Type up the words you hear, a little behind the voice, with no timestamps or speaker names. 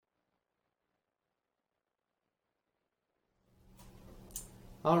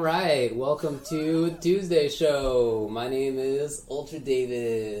All right, welcome to Tuesday Show. My name is Ultra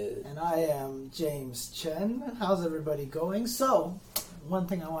David. And I am James Chen. How's everybody going? So, one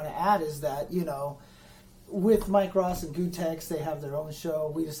thing I want to add is that, with Mike Ross and Gutex, they have their own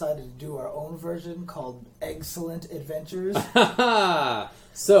show. We decided to do our own version called Excellent Adventures.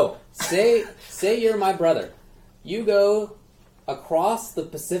 So, say you're my brother. You go across the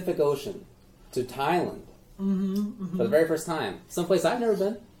Pacific Ocean to Thailand for the very first time. Someplace I've never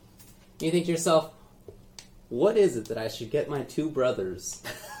been. You think to yourself, what is it that I should get my two brothers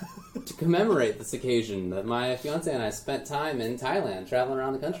to commemorate this occasion that my fiance and I spent time in Thailand traveling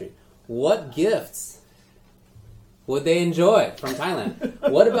around the country? What gifts would they enjoy from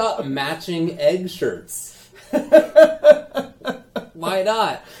Thailand? What about matching egg shirts? Why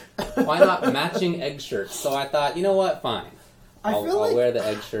not? Why not matching egg shirts? So I thought, you know what? Fine. I'll wear the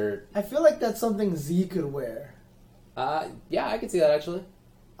egg shirt. I feel like that's something Z could wear. Yeah, I could see that actually.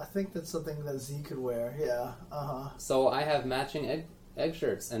 I think that's something that Z could wear. Yeah. So I have matching egg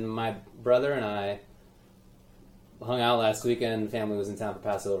shirts, and my brother and I hung out last weekend. Family was in town for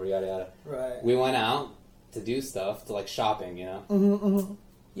Passover, yada yada. Right. We went out to do stuff, to like shopping, Mm-hmm.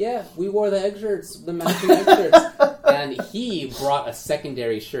 Yeah, we wore the egg shirts, the matching egg shirts, and he brought a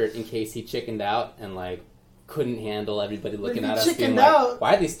secondary shirt in case he chickened out and like couldn't handle everybody looking at us being like,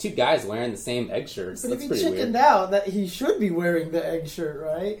 why are these two guys wearing the same egg shirts? But That's if pretty he weird. chickened out, that he should be wearing the egg shirt,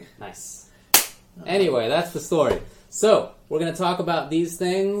 right? Nice. Anyway, that's the story. So, we're going to talk about these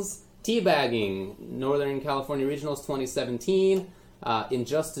things. Teabagging, Northern California Regionals 2017,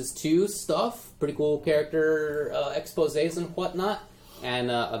 Injustice 2 stuff, pretty cool character exposés and whatnot,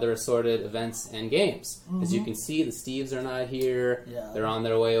 and other assorted events and games. As you can see, the Steves are not here. Yeah. They're on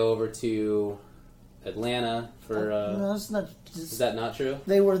their way over to Atlanta for... No, it's not. Is that not true?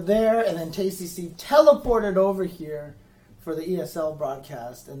 They were there, and then Tasty Steve teleported over here for the ESL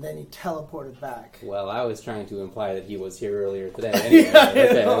broadcast, and then he teleported back. Well, I was trying to imply that he was here earlier today. Anyway,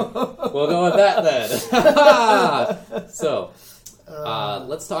 okay. We'll go with that then. So,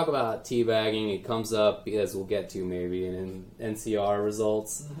 let's talk about teabagging. It comes up, as we'll get to maybe, in NCR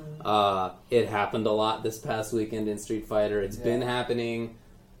results. It happened a lot this past weekend in Street Fighter. It's been happening.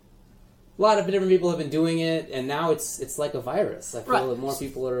 A lot of different people have been doing it, and now it's like a virus. I feel that more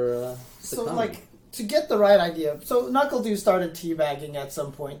people are succumbing. So, to get the right idea, so Knuckle Dew started teabagging at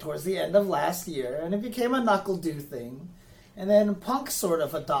some point towards the end of last year, and it became a Knuckle Dew thing. And then Punk sort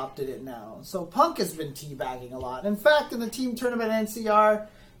of adopted it now. So Punk has been teabagging a lot. In fact, in the team tournament at NCR,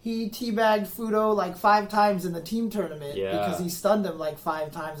 he teabagged Fudo like 5 times in the team tournament because he stunned him like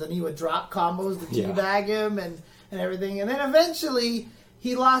 5 times, and he would drop combos to teabag him and everything. And then eventually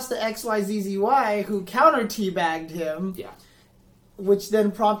he lost to XYZZY, who counter teabagged him. Yeah. Which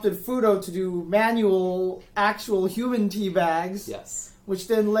then prompted Fudo to do manual, actual human teabags. Yes. Which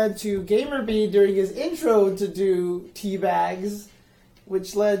then led to GamerBee during his intro to do teabags,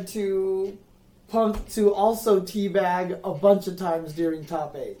 which led to Punk to also teabag a bunch of times during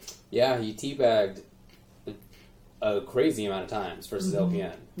top 8. Yeah, he teabagged a crazy amount of times versus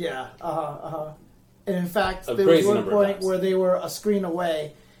LPN. Yeah, And in fact, there was one point where they were a screen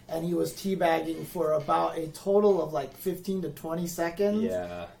away, and he was teabagging for about a total of like 15 to 20 seconds.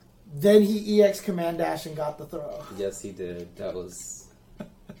 Yeah. Then he EX command dash and got the throw. Yes, he did. That was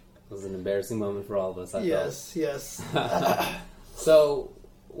an embarrassing moment for all of us, I Yes. So,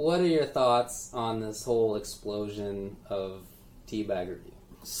 what are your thoughts on this whole explosion of teabaggery?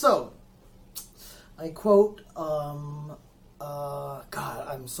 So, I quote, God,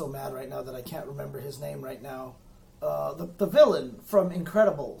 I'm so mad right now that I can't remember his name right now. The villain from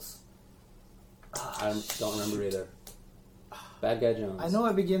Incredibles. I don't remember either. Bad Guy Jones. I know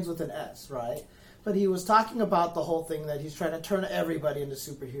it begins with an S, right? But he was talking about the whole thing that he's trying to turn everybody into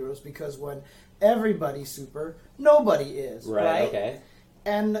superheroes because when everybody's super, nobody is, right? Okay.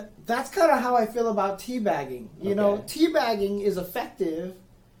 And that's kind of how I feel about teabagging. You know, teabagging is effective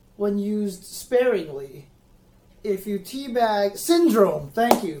when used sparingly. If you teabag... Syndrome!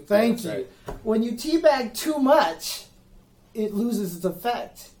 Thank you. Right. When you teabag too much, it loses its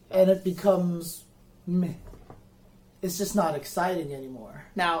effect. And it becomes meh. It's just not exciting anymore.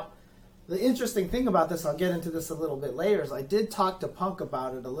 Now, the interesting thing about this, I'll get into this a little bit later, is I did talk to Punk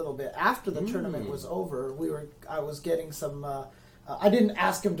about it a little bit after the tournament was over. I was getting some... I didn't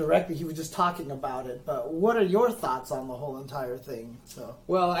ask him directly. He was just talking about it. But what are your thoughts on the whole entire thing? So,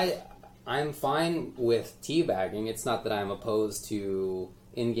 well, I'm fine with teabagging. It's not that I'm opposed to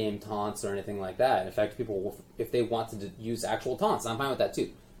in-game taunts or anything like that. In fact, people, if they want to use actual taunts, I'm fine with that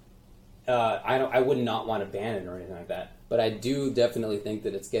too. I would not want to ban it or anything like that. But I do definitely think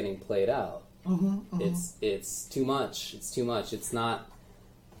that it's getting played out. It's too much. It's too much. It's not.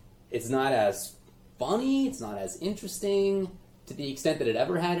 it's not as funny, it's not as interesting to the extent that it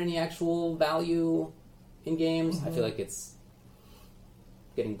ever had any actual value in games. I feel like it's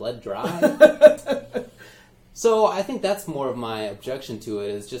getting bled dry. So I think that's more of my objection to it,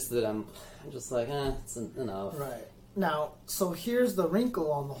 is just that I'm just like, it's enough. Right. Now, so here's the wrinkle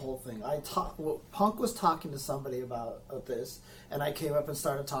on the whole thing. Punk was talking to somebody about this, and I came up and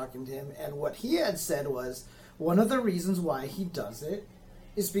started talking to him, and what he had said was, one of the reasons why he does it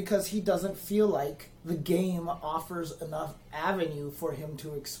is because he doesn't feel like the game offers enough avenue for him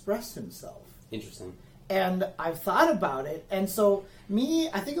to express himself. Interesting. And I've thought about it, and so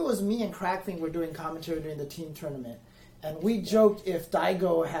I think it was me and Crackling were doing commentary during the team tournament, and we joked if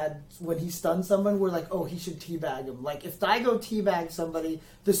Daigo when he stunned someone, we're like, oh, he should teabag him. Like, if Daigo teabagged somebody,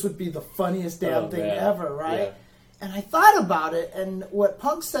 this would be the funniest damn thing ever, right? Yeah. And I thought about it, and what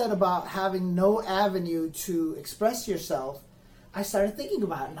Punk said about having no avenue to express yourself, I started thinking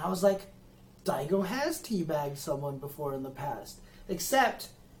about it, and I was like, Daigo has teabagged someone before in the past, except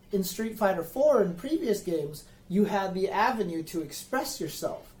in Street Fighter 4 and previous games, you had the avenue to express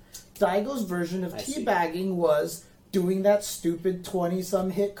yourself. Daigo's version of teabagging was doing that stupid 20-some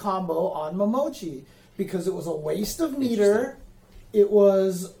hit combo on Momochi, because it was a waste of meter, it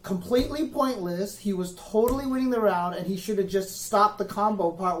was completely pointless, he was totally winning the round, and he should have just stopped the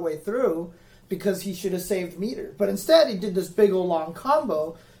combo partway through, because he should have saved meter. But instead, he did this big old long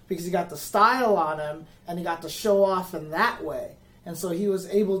combo, because he got the style on him, and he got to show off in that way. And so he was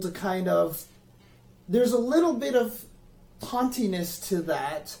able to kind of... There's a little bit of tauntiness to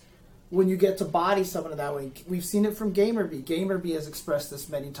that when you get to body someone that way. We've seen it from Gamerby. Gamerby has expressed this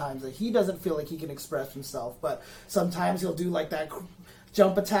many times, that he doesn't feel like he can express himself. But sometimes he'll do like that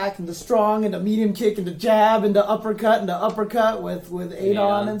jump attack and the strong and the medium kick and the jab and the uppercut with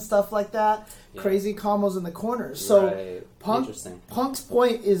Adon and stuff like that. Yeah. Crazy combos in the corners. So Punk's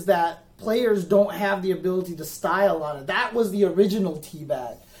point is that players don't have the ability to style on it. That was the original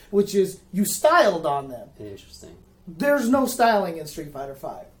teabag, which is you styled on them. Interesting. There's no styling in Street Fighter V.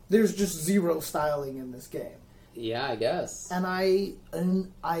 There's just zero styling in this game. Yeah, I guess. And I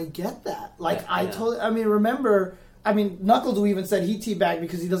get that. Like, remember, Knuckles even said he teabagged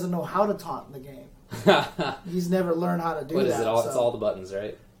because he doesn't know how to taunt in the game. He's never learned how to do that. Is it all? So. It's all the buttons,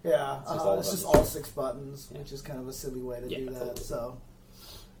 right? Yeah, it's just all 6 buttons, which is kind of a silly way to do that. Totally. So.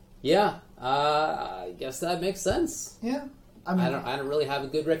 Yeah, I guess that makes sense. Yeah, I don't really have a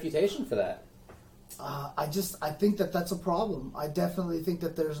good reputation for that. I think that that's a problem. I definitely think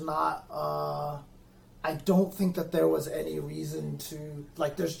that there's not. I don't think that there was any reason to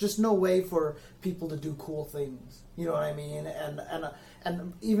There's just no way for people to do cool things. You know what I mean?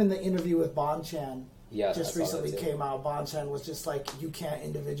 And even the interview with Bonchan. Yeah, just recently came out. Bonchan was just like, you can't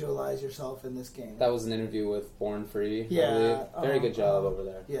individualize yourself in this game. That was an interview with Born Free. Yeah, very good job over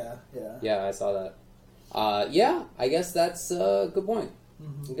there. Yeah, I saw that. I guess that's a good point.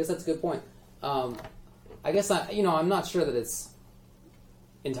 Mm-hmm. I guess that's a good point. I guess I'm not sure that it's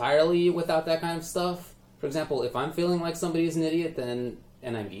entirely without that kind of stuff. For example, if I'm feeling like somebody's an idiot, and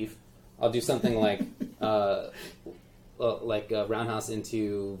I'm Eve, I'll do something like roundhouse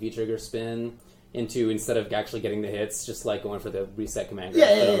into V-trigger spin. Instead of actually getting the hits, just like going for the reset command. Yeah.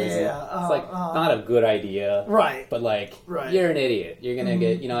 It's not a good idea, right? But you're an idiot. You're gonna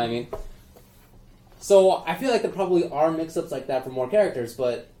get, you know what I mean. So I feel like there probably are mix-ups like that for more characters,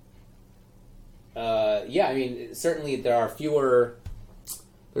 but certainly there are fewer.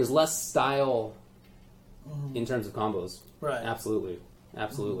 There's less style in terms of combos, right? Absolutely.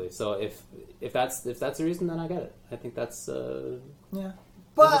 So if that's the reason, then I get it. I think that's yeah.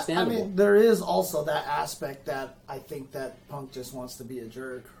 But, there is also that aspect that I think that Punk just wants to be a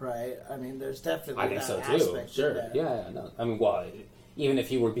jerk, right? There's definitely that aspect. I think so, too. Sure. Yeah. No. Even if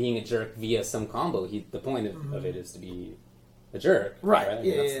he were being a jerk via some combo, the point of it is to be a jerk. Right?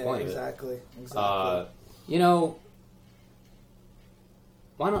 That's the point exactly. of it. Exactly.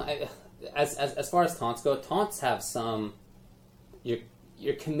 Why not... As far as taunts go, taunts have some...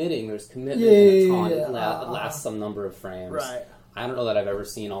 You're committing. There's commitment in a taunt. It lasts some number of frames. Right. I don't know that I've ever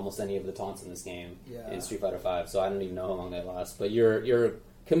seen almost any of the taunts in this game in Street Fighter V, so I don't even know how long they last. But you're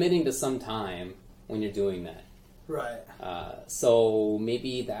committing to some time when you're doing that. Right. So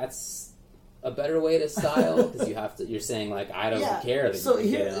maybe that's a better way to style, because you're saying I don't care that you can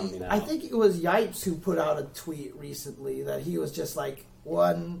get it on me now. I think it was Yipes who put out a tweet recently that he was just like,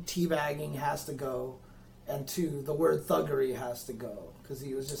 1, teabagging has to go, and 2, the word thuggery has to go, because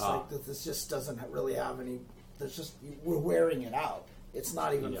he was just this just doesn't really have any. We're wearing it out. It's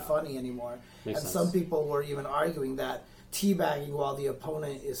not even funny anymore. Makes sense. Some people were even arguing that teabagging while the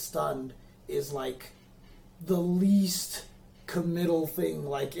opponent is stunned is the least committal thing.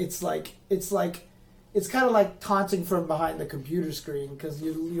 Like it's kind of like taunting from behind the computer screen because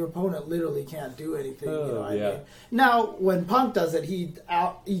your opponent literally can't do anything. You know what I mean? Now, when Punk does it, he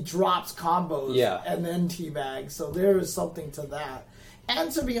drops combos and then teabags. So there is something to that.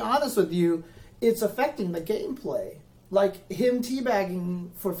 And to be honest with you, it's affecting the gameplay. Like, him teabagging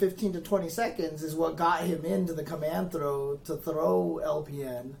for 15 to 20 seconds is what got him into the command throw to throw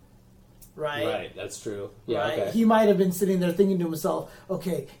LPN. Right? Right, that's true. Yeah, right? okay. He might have been sitting there thinking to himself,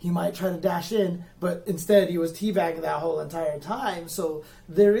 okay, he might try to dash in, but instead he was teabagging that whole entire time. So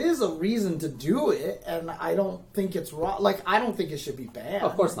there is a reason to do it, and I don't think it's wrong. Like, I don't think it should be banned.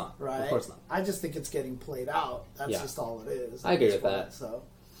 Of course not. Right? Of course not. I just think it's getting played out. That's just all it is. I agree with that. So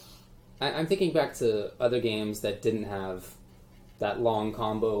I'm thinking back to other games that didn't have that long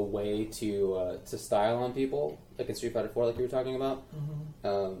combo way to style on people, like in Street Fighter 4, like you were talking about.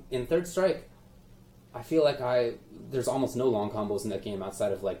 In Third Strike, I feel like there's almost no long combos in that game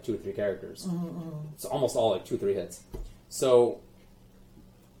outside of like 2 or 3 characters. It's almost all like 2 or 3 hits. So,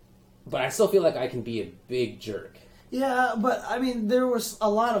 but I still feel like I can be a big jerk. Yeah, but I mean, there was a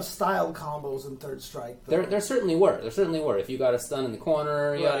lot of style combos in Third Strike. There certainly were. There certainly were. If you got a stun in the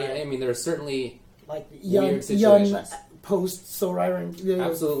corner, I mean, there's certainly like weird situations. Post Sorai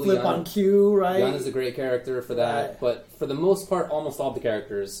Absolutely, flip on Q, right? Yun is a great character for that, Right. but for the most part, almost all the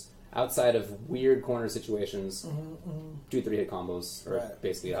characters, outside of weird corner situations, 2, 3 hit combos are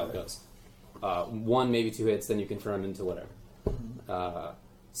basically how it goes. 1, maybe 2 hits, then you confirm into whatever.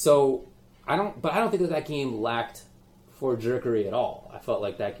 So I don't think that game lacked for jerkery at all. I felt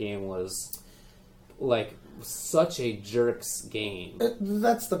like that game was like such a jerks game.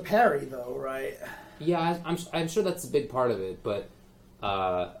 That's the parry, though, right? Yeah, I'm sure that's a big part of it, but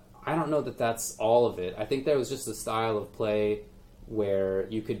I don't know that that's all of it. I think there was just a style of play where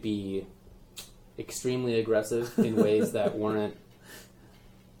you could be extremely aggressive in ways that weren't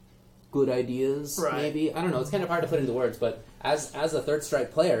good ideas, maybe. I don't know. It's kind of hard to put into words, but as a Third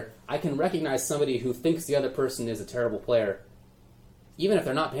Strike player, I can recognize somebody who thinks the other person is a terrible player, even if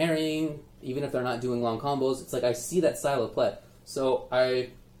they're not parrying, even if they're not doing long combos. It's like I see that style of play. So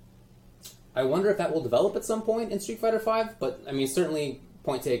I wonder if that will develop at some point in Street Fighter V, but I mean, certainly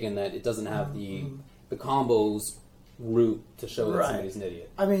point taken that it doesn't have the combos route to show that somebody's an idiot.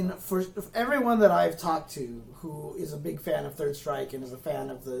 I mean, for everyone that I've talked to who is a big fan of Third Strike and is a fan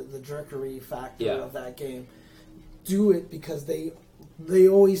of the jerkery factor of that game, do it because they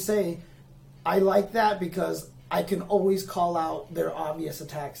always say, I like that because I can always call out their obvious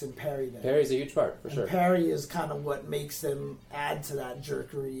attacks and parry them. Parry's a huge part, for sure. Parry is kind of what makes them add to that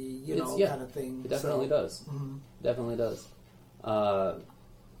jerkery, kind of thing. It definitely does. Definitely does.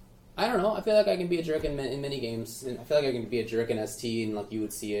 I don't know. I feel like I can be a jerk in many games. And I feel like I can be a jerk in ST, and like you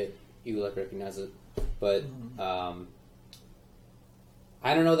would see it, you would like recognize it. But I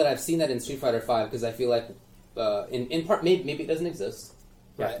don't know that I've seen that in Street Fighter V because I feel like, in part, maybe it doesn't exist.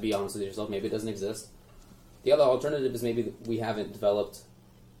 You have to be honest with yourself. Maybe it doesn't exist. The other alternative is maybe we haven't developed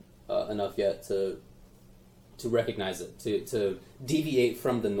enough yet to recognize it, to deviate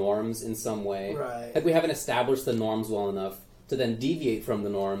from the norms in some way. Right. Like we haven't established the norms well enough to then deviate from the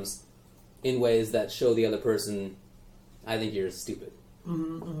norms in ways that show the other person, I think you're stupid. I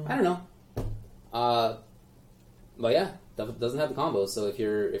don't know. But yeah, doesn't have the combos. So if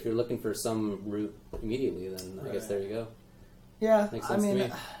you're looking for some route immediately, then I guess there you go. Yeah, Makes sense to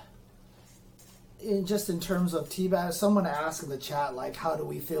me. Just in terms of teabag, someone asked in the chat, like, how do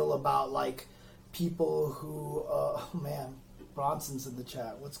we feel about, like, people who, Bronson's in the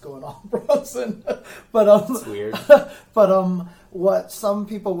chat. What's going on, Bronson? But it's weird. But what some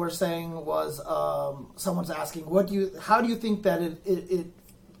people were saying was, someone's asking, how do you think that it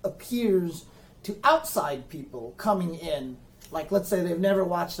appears to outside people coming in? Like, let's say they've never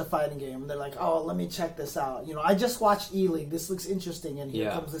watched a fighting game, and they're like, oh, let me check this out. I just watched E-League. This looks interesting, and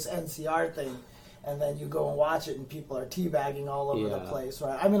here comes this NCR thing. And then you go and watch it, and people are teabagging all over the place,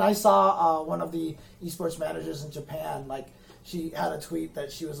 right? I mean, I saw one of the esports managers in Japan, like, she had a tweet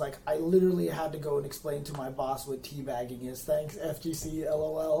that she was like, I literally had to go and explain to my boss what teabagging is. Thanks, FGC,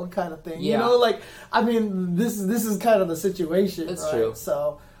 LOL, kind of thing. Yeah. I mean, this is kind of the situation, That's right? true.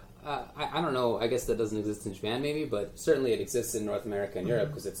 So, I don't know. I guess that doesn't exist in Japan, maybe, but certainly it exists in North America and Europe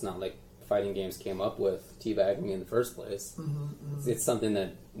because it's not like fighting games came up with teabagging in the first place. It's something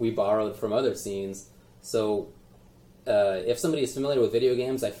that we borrowed from other scenes. So if somebody is familiar with video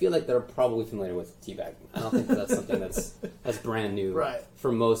games, I feel like they're probably familiar with teabagging. I don't think that's something that's brand new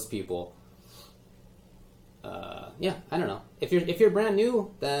for most people. Yeah, I don't know. If you're brand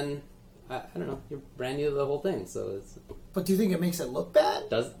new, then I don't know. You're brand new to the whole thing. So it's. But do you think it makes it look bad?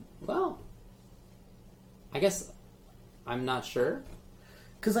 Well, I guess I'm not sure.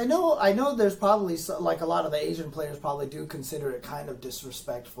 Because I know there's probably like a lot of the Asian players probably do consider it kind of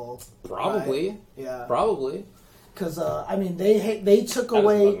disrespectful. Probably. Right? Yeah. Probably. Because I mean they took That doesn't bug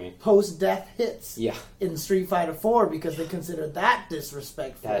away me. post-death hits Yeah. in Street Fighter 4 because they considered that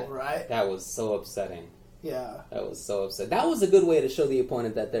disrespectful, right? That was so upsetting. Yeah. That was so upsetting. That was a good way to show the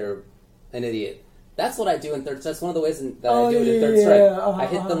opponent that they're an idiot. That's what I do in third. That's one of the ways that I do it in third strike. I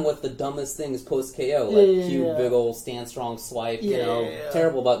hit them with the dumbest things post KO, like Q, big ol' stand strong swipe.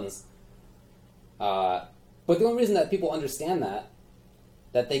 Terrible buttons. But the only reason that people understand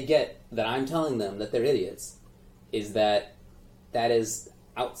that they get that I'm telling them that they're idiots, is that is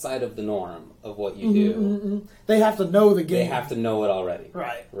outside of the norm of what you do. They have to know the game. They have to know it already.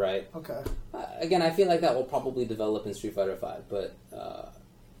 Right. Right. Okay. Again, I feel like that will probably develop in Street Fighter V, but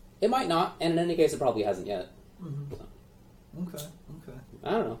it might not, and in any case, it probably hasn't yet. Okay. I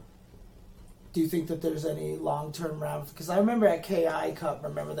don't know. Do you think that there's any long-term ramifications? Because I remember at KI Cup,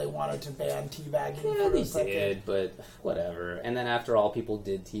 they wanted to ban teabagging Yeah, for they a second. did, but whatever. And then after all, people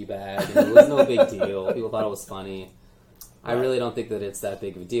did teabag, and it was no big deal. People thought it was funny. I really don't think that it's that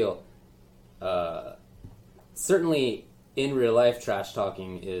big of a deal. Certainly, in real life, trash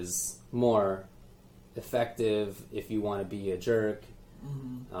talking is more effective if you want to be a jerk.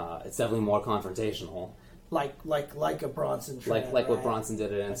 It's definitely more confrontational. Like a Bronson trend, Like what right? Bronson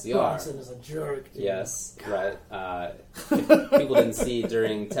did at NCR. Bronson is a jerk, dude. Yes, right. If people didn't see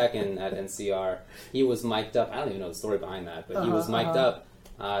during Tekken at NCR, he was mic'd up. I don't even know the story behind that, but he was mic'd up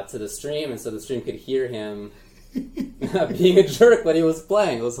to the stream, and so the stream could hear him being a jerk when he was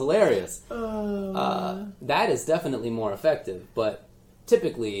playing. It was hilarious. That is definitely more effective, but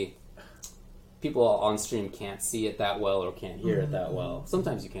typically people on stream can't see it that well or can't hear it that well.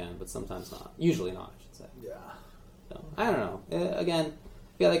 Sometimes you can, but sometimes not. Usually not, I should say. Yeah. So, I don't know. Again,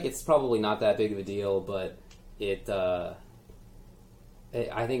 I feel like it's probably not that big of a deal, but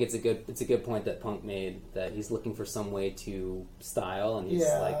I think it's a good point that Punk made, that he's looking for some way to style, and he's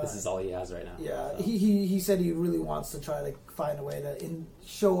like, this is all he has right now. Yeah, so. he said he really wants to try to find a way to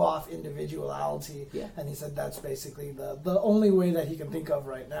show off individuality, and he said that's basically the only way that he can think of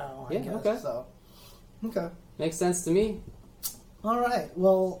right now, I guess. Okay. So, okay. Makes sense to me. All right,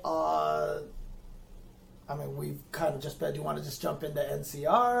 well, we've kind of do you want to just jump into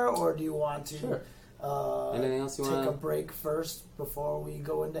NCR, or do you want to... Sure. Anything else you want to... Take a break first before we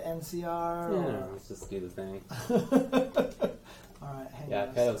go into NCR? Yeah, let's just do the thing. All right, hang on. Yeah,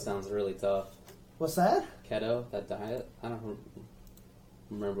 keto sounds really tough. What's that? Keto, that diet? I don't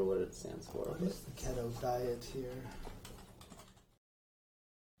remember what it stands for. What is the keto diet here?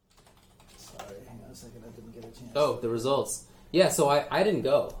 Sorry, hang on a second, I didn't get a chance. Oh, the results. Yeah, so I didn't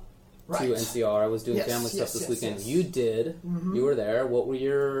go to NCR. I was doing family stuff this weekend. Yes. You did. You were there. What were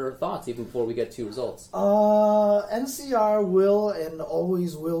your thoughts even before we get to results? NCR will and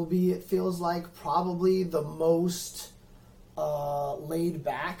always will be, it feels like, probably the most laid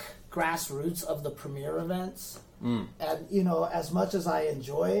back grassroots of the premier events. And, as much as I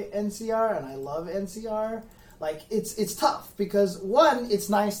enjoy NCR and I love NCR, like, it's tough because, one, it's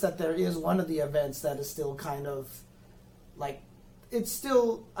nice that there is one of the events that is still kind of, like, it's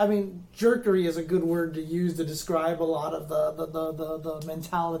still, jerkery is a good word to use to describe a lot of the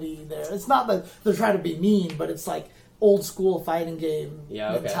mentality there. It's not that they're trying to be mean, but it's like old school fighting game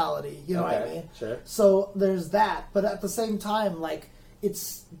mentality. You know what I mean? Sure. So there's that. But at the same time, like,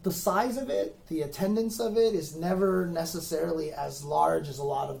 it's the size of it, the attendance of it is never necessarily as large as a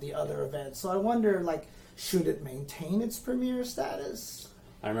lot of the other events. So I wonder, like, should it maintain its premier status?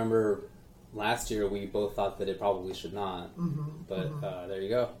 I remember... last year, we both thought that it probably should not, but there you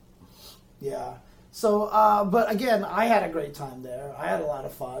go. Yeah. So, but again, I had a great time there. I had a lot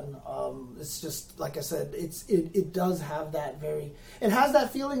of fun. It's just, like I said, it does have that it has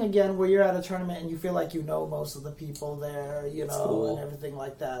that feeling again where you're at a tournament and you feel like you know most of the people there, cool. and everything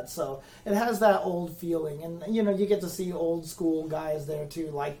like that. So it has that old feeling, and you get to see old school guys there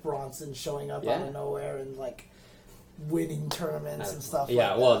too, like Bronson showing up out of nowhere and like winning tournaments and stuff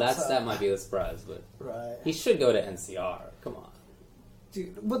yeah, like well, that. that might be a surprise, but right. He should go to NCR. Come on.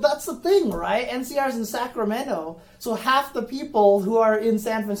 Dude, but that's the thing, right? NCR's in Sacramento, so half the people who are in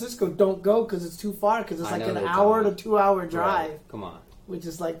San Francisco don't go because it's too far, because it's like an hour to 2 hour drive. Right. Come on. Which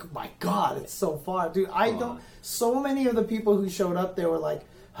is like, my God, it's so far. Dude, so many of the people who showed up there were like,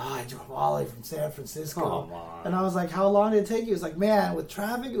 I drove all the way from San Francisco. Come on. And I was like, how long did it take you? It was like, man, with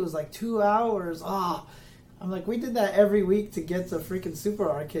traffic, it was like 2 hours. I'm like, we did that every week to get to freaking Super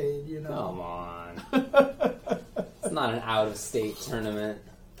Arcade, Come on. It's not an out-of-state tournament.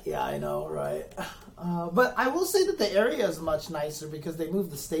 Yeah, I know, right? But I will say that the area is much nicer because they moved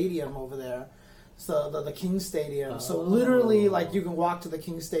the stadium over there. So the King Stadium. So literally, like, you can walk to the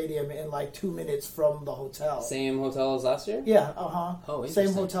King Stadium in like 2 minutes from the hotel. Same hotel as last year? Yeah, Oh,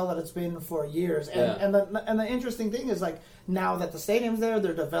 same hotel that it's been for years. And the interesting thing is, like, now that the stadium's there,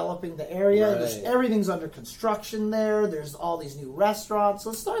 they're developing the area. Right. Everything's under construction there. There's all these new restaurants.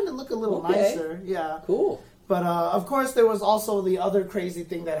 So it's starting to look a little nicer. Yeah. Cool. But of course, there was also the other crazy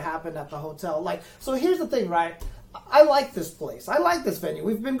thing that happened at the hotel. Like, so here's the thing, right? I like this place. I like this venue.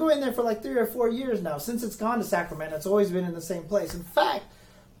 We've been going there for like 3 or 4 years now. Since it's gone to Sacramento, it's always been in the same place. In fact,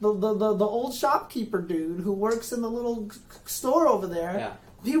 the old shopkeeper dude who works in the little store over there,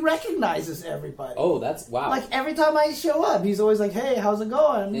 he recognizes everybody. Oh, that's wow. Like, every time I show up, he's always like, "Hey, how's it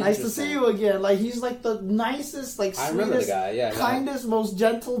going? Nice to see you again." Like, he's like the nicest, like, I remember the guy. kindest, most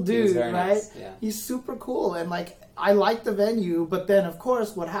gentle dude, right? Nice. Yeah. He's super cool, and like, I like the venue. But then, of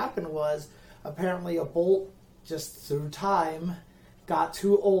course, what happened was apparently a bolt, just through time, got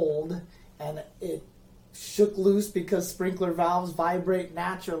too old, and it shook loose because sprinkler valves vibrate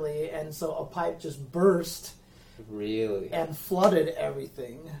naturally, and so a pipe just burst. Really? And flooded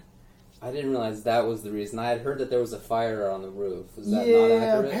everything. I didn't realize that was the reason. I had heard that there was a fire on the roof. Is that not Yeah,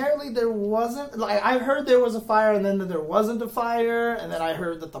 accurate? apparently there wasn't. Like, I heard there was a fire, and then there wasn't a fire, and then I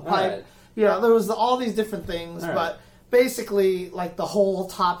heard that the pipe. Right. Yeah, there was all these different things, All but basically, like, the whole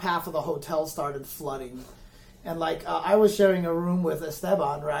top half of the hotel started flooding. And, like, I was sharing a room with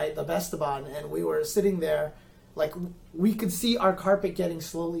Esteban, right, the Besteban, and we were sitting there, like, we could see our carpet getting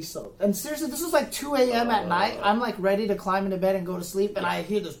slowly soaked. And seriously, this was like 2 a.m. at night. I'm, like, ready to climb into bed and go to sleep, and I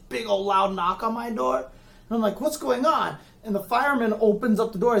hear this big old loud knock on my door. And I'm like, what's going on? And the fireman opens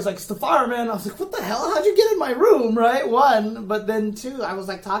up the door. He's like, it's the fireman. I was like, what the hell? How'd you get in my room, right? One. But then two, I was,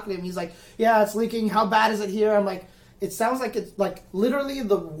 like, talking to him. He's like, yeah, it's leaking. How bad is it here? I'm like, it sounds like it's, like, literally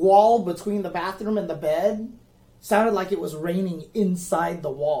the wall between the bathroom and the bed sounded like it was raining inside the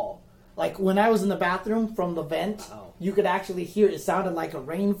wall. Like, when I was in the bathroom from the vent, you could actually hear it sounded like a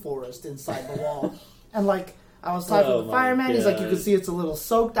rainforest inside the wall. And, like, I was talking to the fireman. He's like, you can see it's a little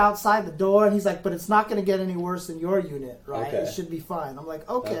soaked outside the door. And he's like, but it's not going to get any worse in your unit, right? Okay. It should be fine. I'm like,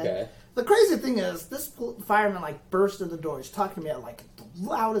 okay. The crazy thing is, this fireman, like, burst in the door. He's talking to me at, like, the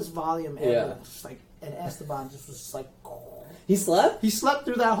loudest volume ever. Yeah. Just like, and Esteban just was just like... He slept? He slept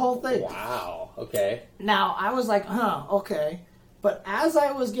through that whole thing. Wow. Okay. Now, I was like, okay. But as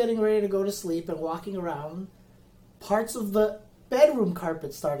I was getting ready to go to sleep and walking around, parts of the bedroom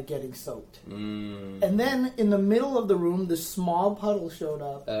carpet started getting soaked. And then in the middle of the room, this small puddle showed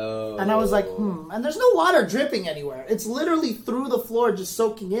up. Oh. And I was like, And there's no water dripping anywhere. It's literally through the floor just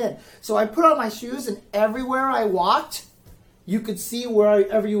soaking in. So I put on my shoes, and everywhere I walked, you could see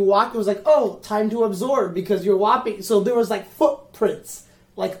wherever you walked, it was like, oh, time to absorb because you're walking. So there was like footprints,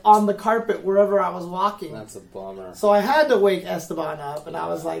 like on the carpet wherever I was walking. That's a bummer. So I had to wake Esteban up, and I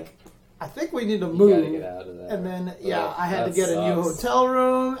was like, I think we need to move. You gotta get out of there. And then, I had to get a new hotel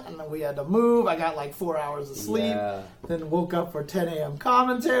room, and then we had to move. I got like 4 hours of sleep. Yeah. Then woke up for 10 a.m.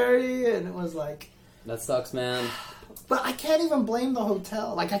 commentary, and it was like... That sucks, man. But I can't even blame the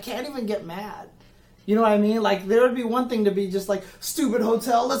hotel. Like, I can't even get mad. You know what I mean? Like, there would be one thing to be just like, stupid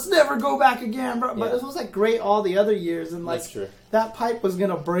hotel, let's never go back again, bro. But it was like great all the other years, and like, That's true. that pipe was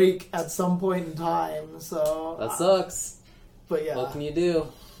gonna break at some point in time. So That sucks. But yeah, What can you do?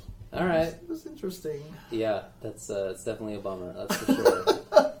 All right. It was interesting. Yeah, it's definitely a bummer. That's for sure.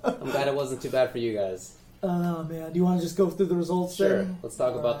 I'm glad it wasn't too bad for you guys. Oh man, do you want to just go through the results? Sure. Then? Let's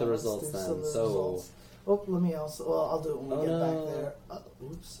talk about the Let's results do then. some of the So. results. Oh, let me also. Well, I'll do it when we get back there.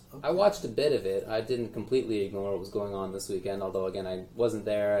 Oops. Okay. I watched a bit of it. I didn't completely ignore what was going on this weekend, although, again, I wasn't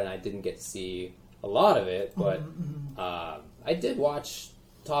there and I didn't get to see a lot of it. But I did watch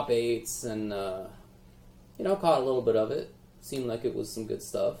top 8s and, caught a little bit of it. Seemed like it was some good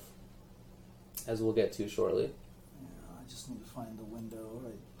stuff, as we'll get to shortly. Yeah, I just need to find the window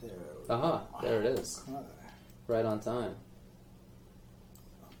right there. There it is. Okay. Right on time.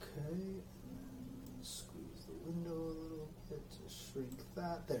 Okay. Squeeze the window a little bit to shrink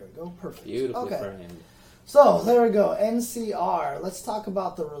that. There we go. Perfect. Beautifully okay. framed. So, there we go. NCR. Let's talk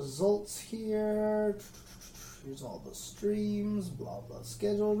about the results here. Here's all the streams. Blah, blah.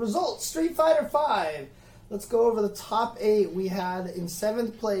 Schedule. Results. Street Fighter 5. Let's go over the top 8. We had, in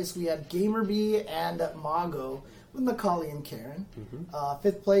 7th place, we had GamerBee and Mago with Macaulay and Karen.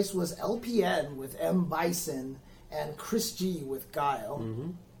 5th place was LPN with M. Bison and Chris G with Guile.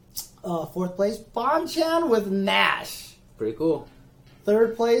 4th place, Bonchan with Nash. Pretty cool.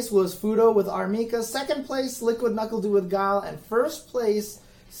 3rd place was Fudo with Armika. 2nd place, Liquid Knuckle Dude with Guile. And 1st place,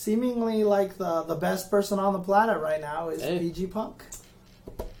 seemingly like the best person on the planet right now, is PG Punk.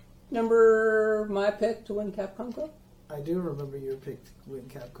 Remember my pick to win Capcom Cup? I do remember your pick to win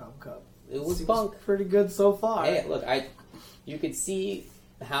Capcom Cup. It was Seems Punk. pretty good so far. Hey, look, you could see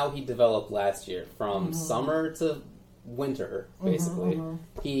how he developed last year from summer to winter, basically.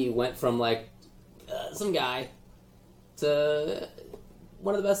 He went from like some guy to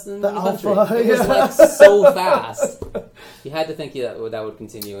one of the best in the country. alpha, It was like so fast. You had to think that would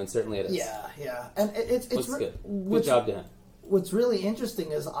continue, and certainly it is. Yeah. And it's good. Good job to him. What's really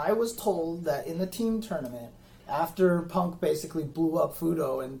interesting is I was told that in the team tournament, after Punk basically blew up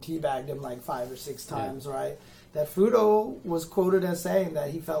Fudo and teabagged him like 5 or 6 times, right? That Fudo was quoted as saying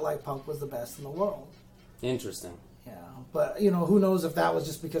that he felt like Punk was the best in the world. Interesting. Yeah, but who knows if that was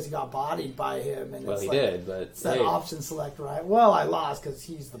just because he got bodied by him? And Well, it's he like, did, but it's that option select, right? Well, I lost because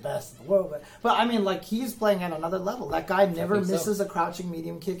he's the best in the world, but I mean, like he's playing at another level. That guy never misses a crouching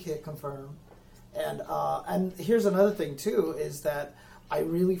medium kick hit confirm. And here's another thing too is that I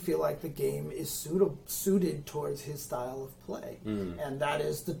really feel like the game is suited towards his style of play, and that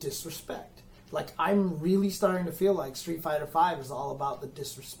is the disrespect. Like I'm really starting to feel like Street Fighter V is all about the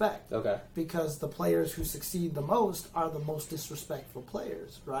disrespect. Okay. Because the players who succeed the most are the most disrespectful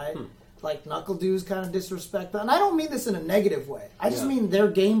players, right? Like Knuckle Dew's kind of disrespectful, and I don't mean this in a negative way. I just mean their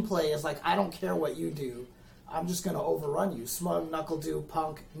gameplay is like I don't care what you do, I'm just going to overrun you. Smug, Knuckle Dew,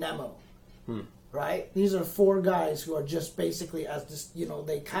 Punk, Nemo. Right? These are 4 guys who are just basically as this,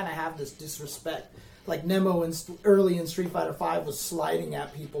 they kind of have this disrespect. Like Nemo early in Street Fighter V was sliding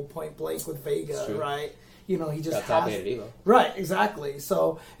at people point blank with Vega, right? He just got top 8 at Evo. Right, exactly.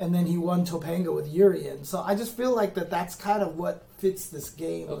 So, and then he won Topanga with Urien. So I just feel like that's kind of what fits this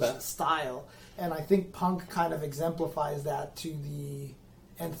game's style. And I think Punk kind of exemplifies that to the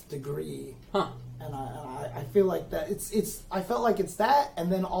nth degree. And I feel like that I felt like it's that,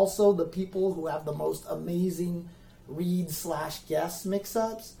 and then also the people who have the most amazing read/guess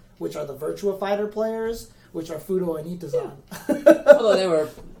mix-ups, which are the Virtua Fighter players, which are Fudo and Itazan. Although they were,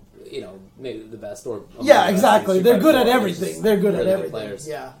 maybe the best or exactly. They're good at everything. They're good at everything. Players.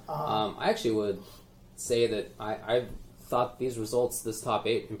 Yeah. I actually would say that I thought these results, this top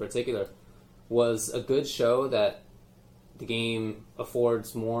 8 in particular, was a good show that the game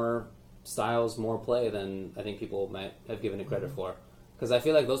affords more styles, more play than I think people might have given it credit for. Because I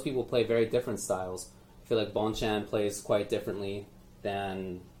feel like those people play very different styles. I feel like Bonchan plays quite differently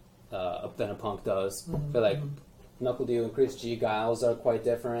than a Punk does. I feel like Knuckle Dew and Chris G Giles are quite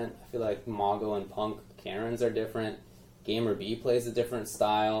different. I feel like Mago and Punk Karens are different. Gamer B plays a different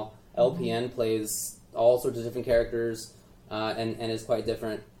style. LPN plays all sorts of different characters and is quite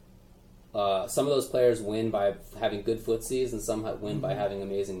different. Some of those players win by having good footsies, and some win by having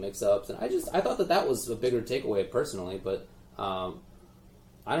amazing mix-ups. And I thought that was a bigger takeaway personally, but I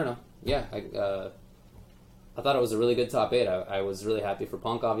don't know. Yeah, I thought it was a really good top 8. I was really happy for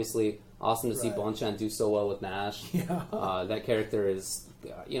Punk, obviously. Awesome to see Bonchan do so well with Nash. Yeah. That character is,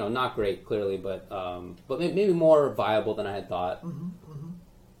 not great, clearly, but maybe more viable than I had thought.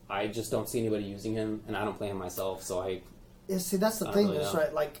 I just don't see anybody using him, and I don't play him myself, so Yeah, see, that's the thing,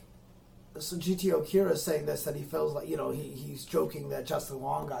 right? Like, so GTO Kira is saying this, that he feels like, he's joking that Justin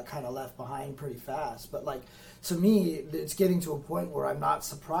Wong got kind of left behind pretty fast. But, like, to me, it's getting to a point where I'm not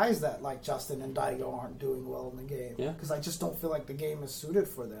surprised that, like, Justin and Daigo aren't doing well in the game. Because I just don't feel like the game is suited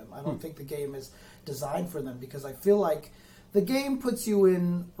for them. I don't think the game is designed for them, because I feel like the game puts you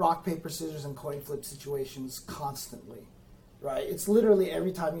in rock, paper, scissors, and coin flip situations constantly. Right? It's literally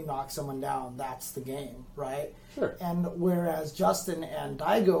every time you knock someone down, that's the game, right? Sure. And whereas Justin and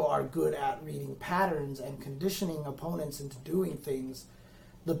Daigo are good at reading patterns and conditioning opponents into doing things,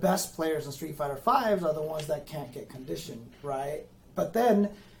 the best players in Street Fighter V are the ones that can't get conditioned, right? But then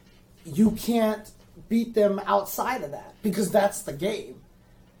you can't beat them outside of that, because that's the game.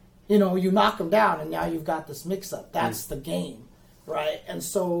 You knock them down and now you've got this mix-up. That's the game, right? And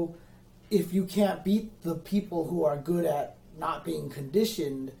so if you can't beat the people who are good at not being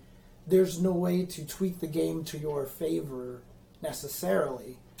conditioned, there's no way to tweak the game to your favor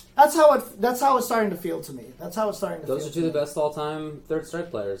necessarily. That's how it's starting to feel to me. Those are 2 of the best all-time Third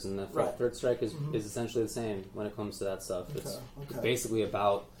Strike players, and the Third Strike is essentially the same when it comes to that stuff. It's basically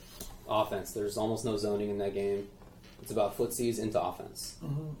about offense. There's almost no zoning in that game. It's about footsies into offense.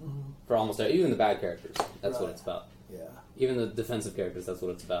 For almost even the bad characters. That's what it's about. Yeah. Even the defensive characters, that's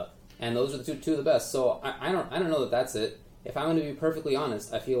what it's about. And those are the two of the best. So I don't know that that's it. If I'm going to be perfectly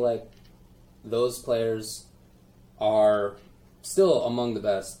honest, I feel like those players are still among the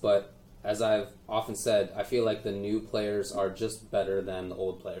best, but as I've often said, I feel like the new players are just better than the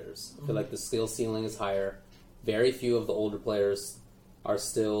old players. I feel like the skill ceiling is higher. Very few of the older players are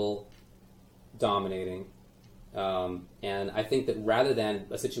still dominating. And I think that rather than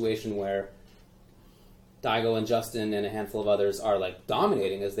a situation where Daigo and Justin and a handful of others are like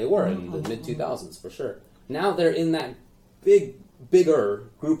dominating as they were in the mid 2000s for sure. Now they're in that bigger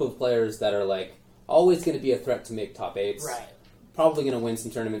group of players that are like always going to be a threat to make top 8s. Right. Probably going to win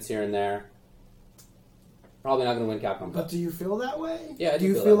some tournaments here and there. Probably not going to win Capcom Cup. But do you feel that way? Yeah, I do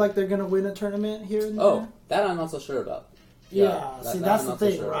you feel feel that. like they're going to win a tournament here and there? Oh, that I'm not so sure about. Yeah, see, that's I'm the not so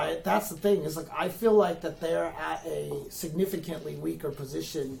thing, sure about. right? That's the thing. Is like I feel like that they're at a significantly weaker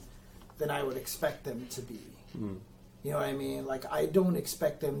position than I would expect them to be. You know what I mean? Like I don't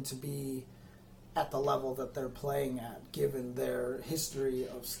expect them to be at the level that they're playing at, given their history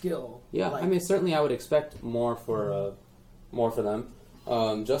of skill. Yeah, Like, I mean, certainly I would expect more for them.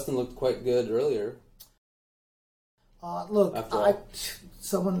 Justin looked quite good earlier. look, After all.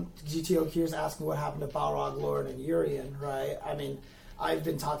 Someone, GTO here is asking what happened to Balrog, Lauren, and Urian, right? I mean, I've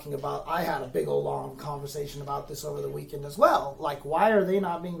been talking about, I had a big old long conversation about this over the weekend as well. Like, why are they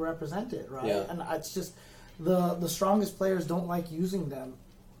not being represented, right? Yeah. And it's just, the strongest players don't like using them.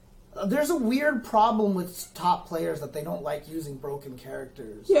 There's a weird problem with top players that they don't like using broken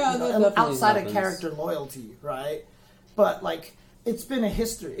characters. Yeah, You know, that and definitely outside happens. of character loyalty, right? But, like, it's been a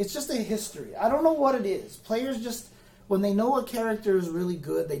history. It's just a history. I don't know what it is. Players just, when they know a character is really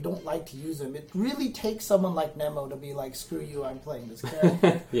good, they don't like to use them. It really takes someone like Nemo to be like, screw you, I'm playing this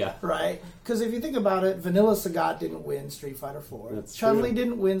character. Yeah. Right? Because if you think about it, Vanilla Sagat didn't win Street Fighter 4. That's Chun-Li true.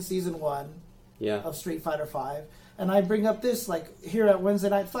 didn't win Season 1 Yeah. of Street Fighter 5. And I bring up this, like, here at Wednesday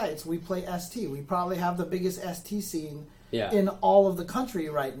Night Fights, we play ST. We probably have the biggest ST scene Yeah. in all of the country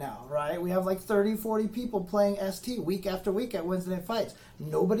right now, right? We have like 30, 40 people playing ST week after week at Wednesday Night Fights.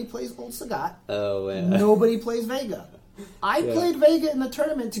 Nobody plays Old Sagat. Oh, yeah. Nobody plays Vega. I Yeah. played Vega in the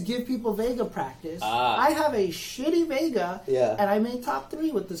tournament to give people Vega practice. Ah. I have a shitty Vega, Yeah. and I made top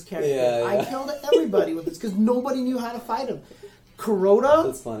 3 with this character. Yeah, I yeah. killed everybody with this because nobody knew how to fight him. Kuroda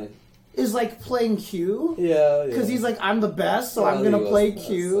That's funny. is like playing Q. Yeah. Because he's like, I'm the best, so Well, I'm he going to was play the best,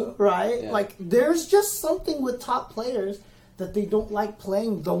 Q, so, right? yeah. Like, there's just something with top players that they don't like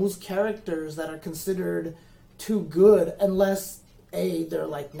playing those characters that are considered too good unless, A, they're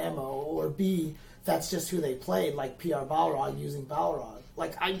like Nemo, or B, that's just who they played, like PR Balrog using Balrog.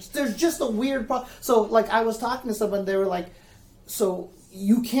 Like, there's just a weird problem. So, like, I was talking to someone, they were like, so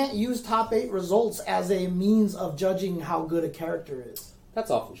you can't use top 8 results as a means of judging how good a character is. That's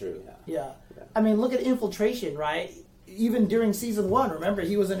often true, yeah. Yeah. Yeah. I mean, look at Infiltration, right? Even during Season 1, remember,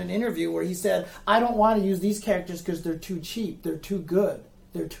 he was in an interview where he said, I don't want to use these characters because they're too cheap, they're too good,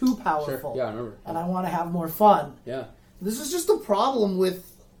 they're too powerful. Sure. Yeah, I remember. And I want to have more fun. Yeah. This is just a problem with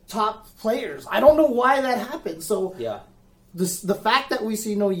top players. I don't know why that happened. So Yeah. the fact that we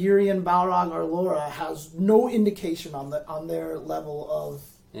see no Urian, Balrog, or Laura has no indication on their level of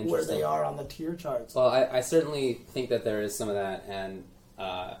where Interesting. they are on the tier charts. Well, I certainly think that there is some of that, and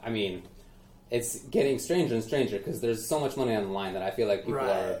I mean, it's getting stranger and stranger because there's so much money on the line that I feel like people Right.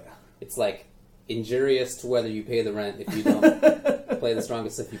 are. It's like injurious to whether you pay the rent if you don't play the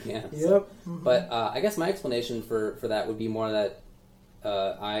strongest if you can. Yep. So, but I guess my explanation for that would be more that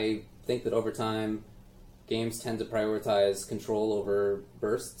I think that over time, games tend to prioritize control over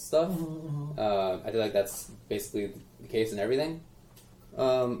burst stuff. I feel like that's basically the case in everything.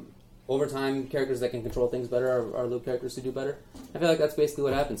 Over time, characters that can control things better are the characters who do better. I feel like that's basically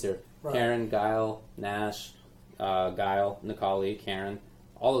what happens here. Right. Karen, Guile, Nash, Guile, Nikali, Karen,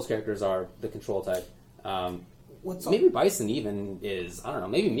 all those characters are the control type. Maybe Bison even is. I don't know.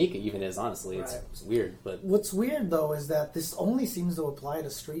 Maybe Mika even is. Honestly, Right. it's weird, but What's weird though is that this only seems to apply to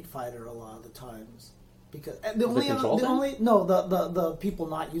Street Fighter a lot of the times, because the control thing? the people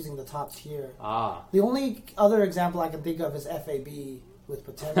not using the top tier. The only other example I can think of is FAB with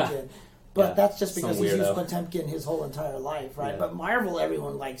Potemkin, but Yeah, that's just some because he's used weirdo. Potemkin his whole entire life, right? Yeah. But Marvel,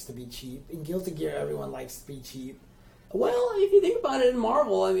 everyone likes to be cheap. In Guilty Gear, everyone likes to be cheap. well, if you think about it in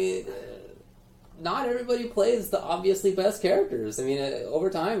Marvel, I mean, not everybody plays the obviously best characters. I mean, over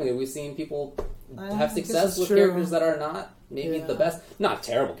time, we've seen people I have guess success it's with true. characters that are not maybe Yeah. the best. Not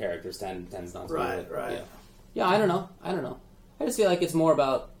terrible characters tends not to be. Right, but, right. Yeah. Yeah, I don't know. I just feel like it's more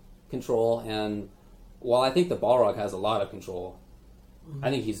about control, and while I think the Balrog has a lot of control, I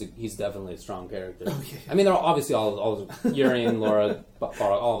think he's definitely a strong character. Oh, yeah. I mean, they're obviously all Urian, Laura, Balrog,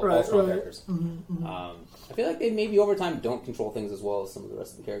 all Right, strong right. characters. I feel like they maybe over time don't control things as well as some of the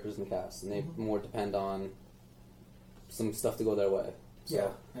rest of the characters in the cast, and they more depend on some stuff to go their way.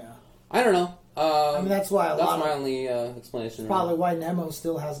 So, Yeah. I don't know. I mean, that's why That's my only explanation. Probably why Nemo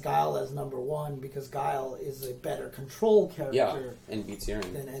still has Guile as number 1, because Guile is a better control character Yeah, and beats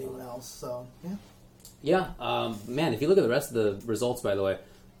Urian. than anyone else. So yeah. Yeah, man, if you look at the rest of the results, by the way,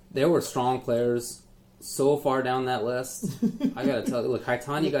 there were strong players so far down that list. I gotta tell you, look,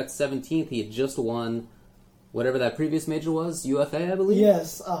 Haitani got 17th. He had just won whatever that previous major was, UFA, I believe.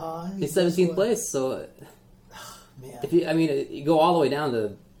 Yes. He's 17th place. So, man. if you go all the way down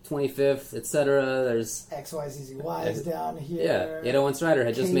to 25th, etc. There's XYZZY is down here. Yeah, 801 Strider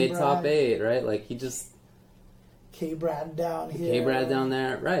had just made K-Brad. top 8, right? Like he just K-Brad down here. K-Brad down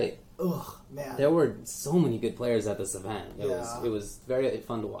there, right? Ugh, man. There were so many good players at this event. It Yeah. was very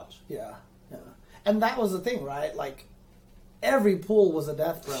fun to watch. Yeah. And that was the thing, right? Like, every pool was a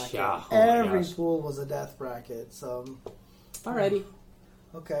death bracket. Yeah, oh my every gosh. pool was a death bracket. So, Alrighty.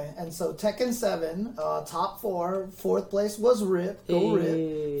 okay. And so Tekken 7, top 4, 4th place was Rip. Go Hey.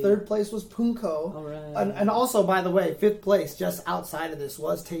 Rip. 3rd place was Punko. All right. And also, by the way, 5th place, just outside of this,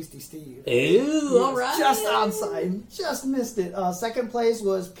 was Tasty Steve. Ew, all right. Just outside. Just missed it. 2nd place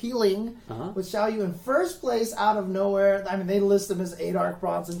was Peeling Uh-huh. with Xiao Yu in 1st place out of nowhere. I mean, they list him as Adark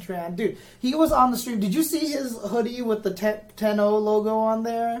Bronson Tran. Dude, he was on the stream. Did you see his hoodie with the 10-0 logo on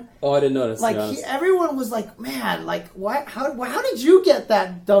there? Oh, I didn't notice. to be Like, honest. everyone was like, man, like, what? How did you get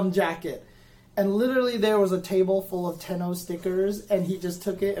that dumb jacket? And literally there was a table full of 10-0 stickers, and he just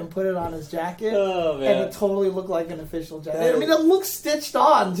took it and put it on his jacket. Oh, man. And it totally looked like an official jacket. That I mean, it looks stitched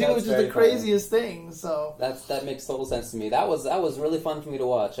on, too, That's which is very the craziest thing, so... That makes total sense to me. That was really fun for me to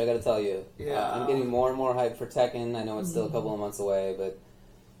watch. I got to tell you. Yeah. I'm getting more and more hyped for Tekken. I know it's still a couple of months away, but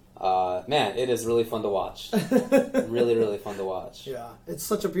man, it is really fun to watch. Really, really fun to watch. Yeah, it's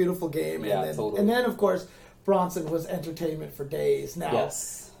such a beautiful game. Yeah, and then, totally. And then, of course, Bronson was entertainment for days. Now,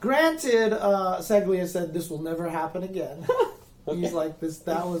 Yes. granted, Seglia said this will never happen again. He's like,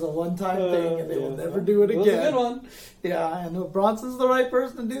 that was a one-time thing, and they will never do it again. It was a good one. Yeah, and Bronson's the right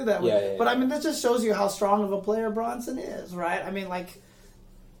person to do that with. Yeah. But I mean, that just shows you how strong of a player Bronson is, right? I mean, like,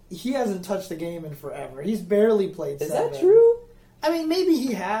 he hasn't touched the game in forever. He's barely played Is 7. that true? I mean, maybe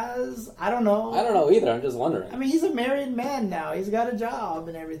he has. I don't know. I don't know either. I'm just wondering. I mean, he's a married man now. He's got a job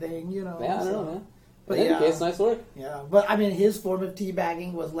and everything, you know. Yeah, I so- don't know, man. But in any yeah. case, nice work. Yeah, but I mean, his form of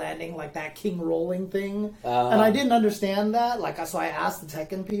teabagging was landing like that king rolling thing, Uh-huh. and I didn't understand that. Like, so I asked the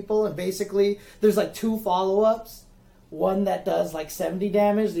Tekken people, and basically, there's like 2 follow-ups. One that does like 70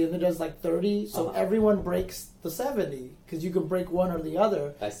 damage, the other does like 30. So Uh-huh. everyone breaks the 70 because you can break one or the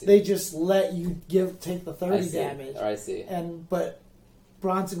other. I see. They just let you take the 30 I see. damage. I see. But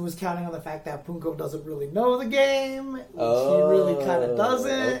Bronson was counting on the fact that Punko doesn't really know the game, which Oh, he really kind of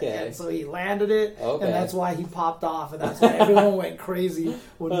doesn't, okay. and so he landed it, Okay. and that's why he popped off, and that's why everyone went crazy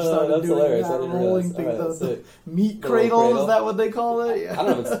when he started that's doing hilarious. I that didn't rolling realize. thing. Alright, The sick. meat The cradle, little cradle? is that what they call it? Yeah. I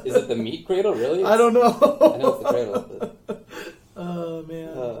don't know. Is it the meat cradle? Really? I don't know. I know it's the cradle. But, Oh,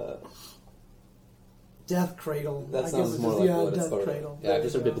 man. Death Cradle. that I sounds guess more it's like just, what it's Death called. Cradle. Yeah, There I've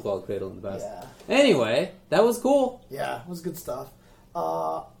just you heard go. people call it cradle in the past. Yeah. Anyway, that was cool. Yeah, it was good stuff.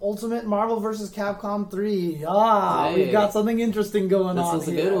 Ultimate Marvel vs. Capcom 3. Ah, Hey. we've got something interesting going This on was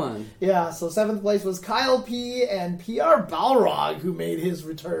a here. good one. Yeah, so 7th place was Kyle P. and PR Balrog, who made his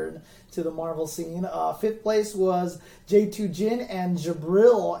return to the Marvel scene. 5th place was J2 Jin and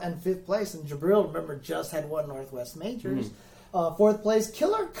Jabril in 5th place. And Jabril, remember, just had won Northwest Majors. 4th place,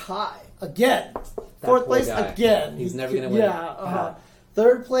 Killer Kai. Again. 4th poor place guy. again. He's never gonna win. Yeah. God.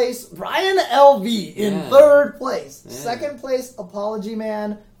 3rd place, Brian LV in Yeah. 3rd place. Yeah. 2nd place, Apology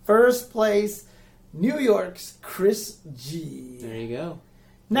Man. 1st place, New York's Chris G. There you go.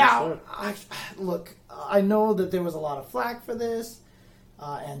 Now, look, I know that there was a lot of flack for this.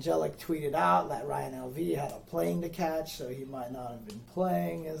 Angelic tweeted out that Ryan LV had a plane to catch, so he might not have been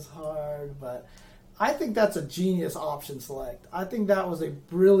playing as hard, but I think that's a genius option select. I think that was a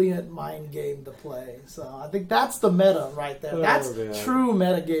brilliant mind game to play. So I think that's the meta right there. That's man. true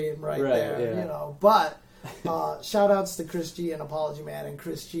meta game right there, yeah. you know. But shout outs to Chris G and Apology Man and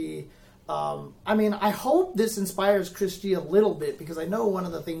Chris G. I mean, I hope this inspires Chris G a little bit, because I know one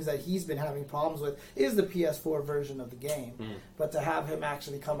of the things that he's been having problems with is the PS4 version of the game. But to have him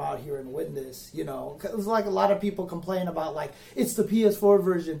actually come out here and win this, you know, because like a lot of people complain about, like, it's the PS4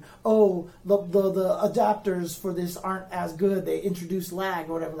 version. Oh, the adapters for this aren't as good. They introduce lag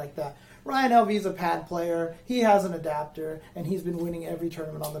or whatever like that. Ryan LV's a pad player. He has an adapter, and he's been winning every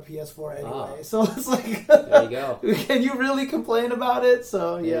tournament on the PS4 anyway. Ah. So it's like, There you go. can you really complain about it?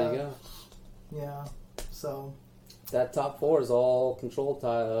 So There yeah. you go. Yeah. So. That top 4 is all control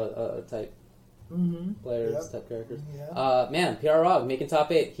type players, Yep. type characters. Yeah. Man, PR Rog making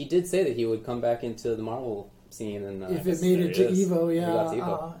top 8. He did say that he would come back into the Marvel scene, and If it made it to Evo, yeah. He got to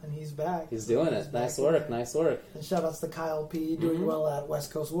Evo. And he's back. He's doing He's it. back Nice in work. there. Nice work. And shout outs to Kyle P. doing well at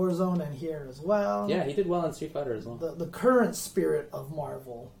West Coast Warzone and here as well. Yeah, he did well in Street Fighter as well. The current spirit of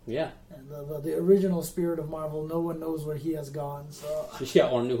Marvel. Yeah. And the original spirit of Marvel, no one knows where he has gone. So Yeah,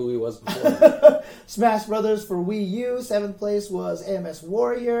 or knew who he was before. Smash Brothers for Wii U. 7th place was AMS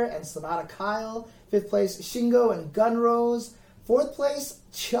Warrior and Sonata Kyle. Fifth place, Shingo and Gunrose. Fourth place,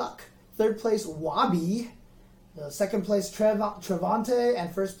 Chuck. Third place, Wabi. Second place, Trevante. And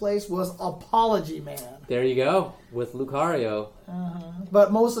first place was Apology Man. There you go, with Lucario.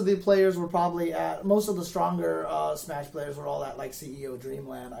 But most of the players were probably most of the stronger Smash players were all at like CEO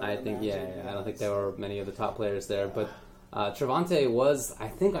Dreamland. I think, I don't think there were many of the top players there. But Trevante was, I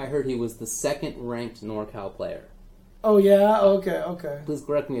think I heard he was the second ranked NorCal player. Oh, yeah? Okay. Please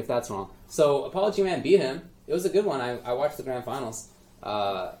correct me if that's wrong. So, Apology Man beat him. It was a good one. I watched the grand finals.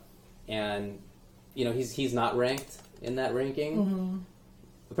 And, you know, he's not ranked in that ranking. Mm-hmm.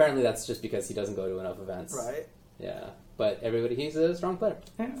 Apparently that's just because he doesn't go to enough events. Right. Yeah. But he's a strong player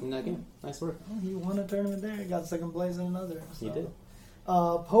in that game. Nice work. Well, he won a tournament there. He got second place in another. So. He did.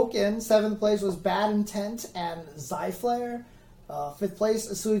 Pokken, seventh place was Bad Intent and Zyflare. Fifth place,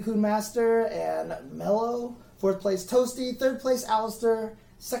 Suicune Master and Mellow. Fourth place, Toasty. Third place, Alistair.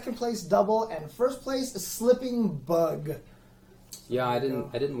 Second place, Double. And first place, Slipping Bug. Yeah, I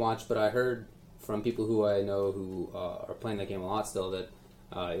didn't watch, but I heard from people who I know who are playing that game a lot still that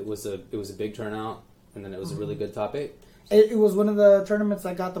it was a big turnout, and then it was a really good top 8. It was one of the tournaments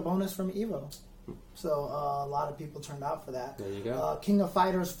that got the bonus from Evo. So a lot of people turned out for that. There you go. King of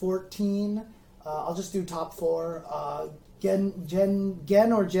Fighters 14. I'll just do top 4.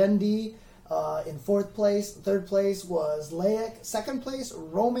 Gen or Gen D in fourth place. Third place was Laik. Second place,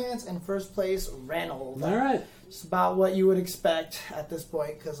 Romance. And first place, Reynold. All right. It's about what you would expect at this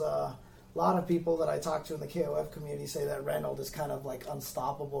point because a lot of people that I talk to in the KOF community say that Reynold is kind of like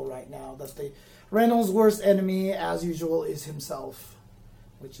unstoppable right now. That Reynolds' worst enemy, as usual, is himself,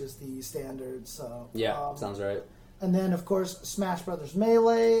 which is the standard. So yeah, sounds right. And then, of course, Smash Brothers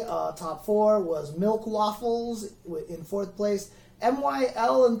Melee. Top 4 was Milk Waffles in fourth place.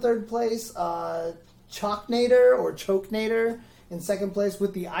 MYL in third place. Choknator or Chokenator in second place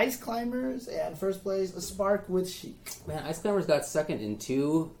with the Ice Climbers. And first place, Spark with Sheik. Man, Ice Climbers got second in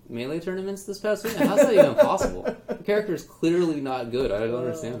 2 Melee tournaments this past weekend. How's that even possible? The character is clearly not good. I don't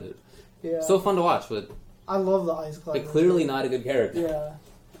understand it. Yeah. So fun to watch, but I love the Ice Climbers. But clearly not a good character. Yeah.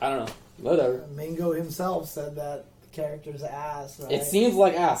 I don't know. Whatever. Mingo himself said that the character's ass, right? It seems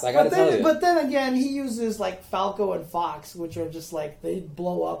like ass, I gotta tell you. But then again, he uses like Falco and Fox, which are just like, they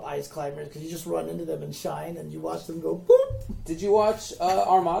blow up Ice Climbers because you just run into them and shine and you watch them go boop. Did you watch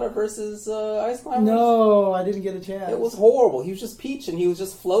Armada versus Ice Climbers? No, I didn't get a chance. It was horrible. He was just Peach and he was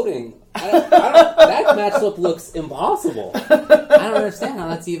just floating. That matchup looks impossible. I don't understand how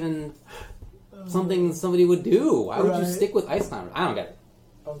that's even something somebody would do. Why would you stick with Ice Climbers? I don't get it.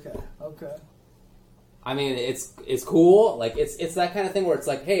 Okay. I mean, it's cool. Like it's that kind of thing where it's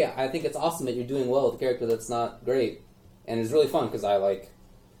like, hey, I think it's awesome that you're doing well with a character that's not great, and it's really fun because I like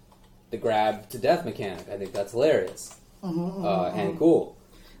the grab to death mechanic. I think that's hilarious and cool.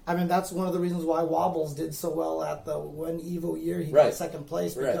 I mean, that's one of the reasons why Wobbles did so well at the one Evo year. He got second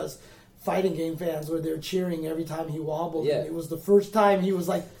place because fighting game fans were there cheering every time he wobbled. Yeah. And it was the first time he was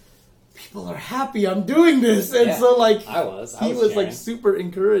like, people are happy I'm doing this. And so, like, he was like super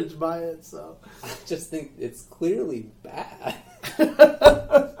encouraged by it. So I just think it's clearly bad.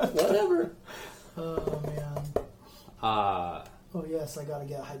 Whatever. Oh, man. Oh, yes, I got to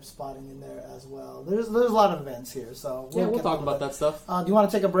get hype spotting in there as well. There's a lot of events here. So we'll talk about that stuff. Do you want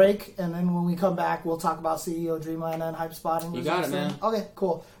to take a break? And then when we come back, we'll talk about CEO Dreamland and hype spotting. You got it, man. Okay,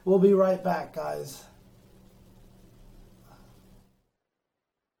 cool. We'll be right back, guys.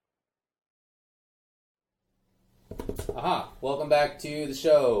 Aha, welcome back to the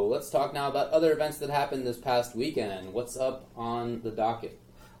show. Let's talk now about other events that happened this past weekend. What's up on the docket?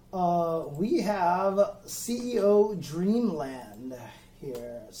 We have CEO Dreamland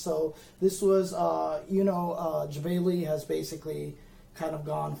here. So this was, Jabali has basically kind of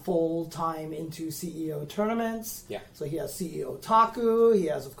gone full time into CEO tournaments. Yeah. So he has CEO Taku. He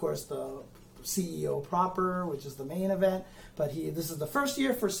has, of course, the CEO proper, which is the main event. But this is the first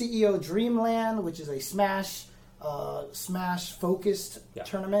year for CEO Dreamland, which is a Smash focused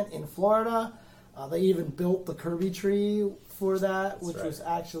tournament in Florida. They even built the Kirby tree for that, which was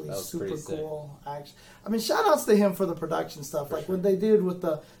actually super cool. Actually, I mean, shout outs to him for the production stuff. Like what they did with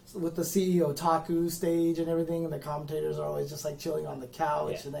the CEO Taku stage and everything, and the commentators are always just like chilling on the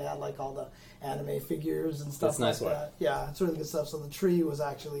couch, and they had like all the anime figures and stuff. That's nice work. That. Yeah, it's really good stuff. So the tree was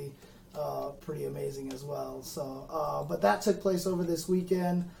actually pretty amazing as well. So, but that took place over this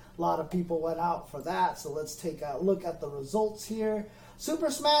weekend. A lot of people went out for that, so let's take a look at the results here.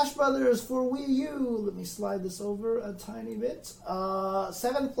 Super Smash Brothers for Wii U. Let me slide this over a tiny bit.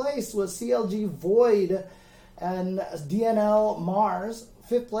 7th place was CLG Void and DNL Mars.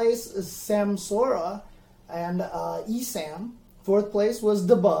 5th place is Samsora and ESAM. 4th place was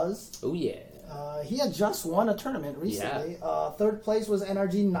The Buzz. Oh, yeah. He had just won a tournament recently. Third place was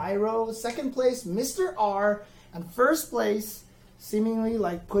NRG Nairo. Second place, Mr. R. And first place, seemingly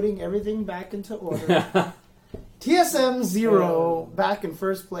like putting everything back into order, TSM Zero back in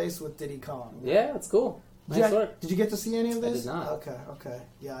first place with Diddy Kong. Yeah, that's cool. Nice work. Did you get to see any of this? I did not. Okay.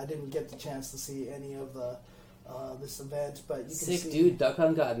 Yeah, I didn't get the chance to see any of the this event, but you can Sick, see. dude. Duck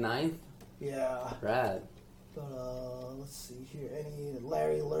Hunt got 9th. Yeah. Rad. But let's see here. Any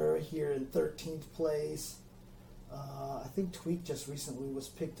Larry Lur here in 13th place. I think Tweak just recently was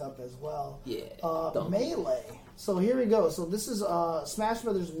picked up as well. Yeah. Melee. So here we go. So this is Smash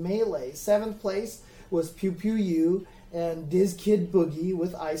Brothers Melee. 7th place was Pew Pew U and Diz Kid Boogie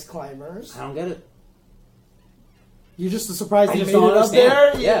with Ice Climbers. I don't get it. You're just surprised I he just made don't it up understand.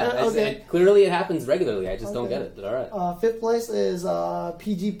 there? Yeah. Okay. Clearly it happens regularly. I just don't Okay. get it. But all right. 5th place is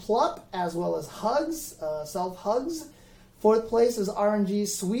PG Plup as well as Hugs, Self Hugs. 4th place is RNG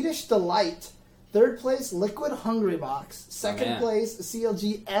Swedish Delight. 3rd place Liquid Hungry Box. 2nd place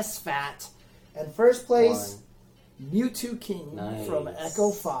CLG SFAT. And 1st place Mewtwo King from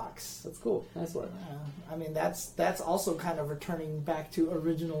Echo Fox. That's cool. Nice work. I mean, that's also kind of returning back to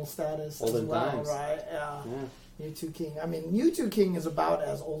original status Olden as well, times. right? Yeah. Mewtwo King. I mean, Mewtwo King is about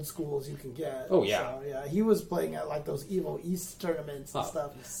as old school as you can get. Oh, yeah. So, yeah, he was playing at like those Evo East tournaments and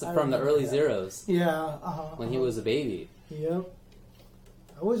stuff. From the early zeros. Yeah. When he was a baby. Yep.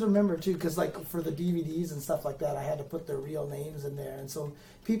 I always remember too, because like for the DVDs and stuff like that, I had to put their real names in there, and so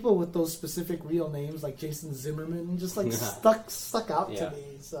people with those specific real names, like Jason Zimmerman, just like stuck out to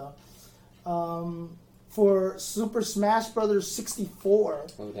me. So, for Super Smash Brothers 64,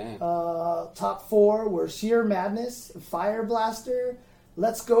 top 4 were Sheer Madness, Fire Blaster,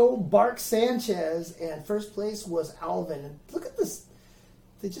 Let's Go, Bark Sanchez, and first place was Alvin. And look at this.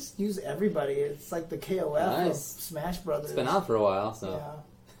 They just use everybody. It's like the KOF of Smash Brothers. It's been out for a while, so.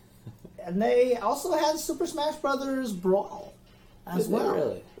 Yeah. And they also had Super Smash Brothers Brawl as well.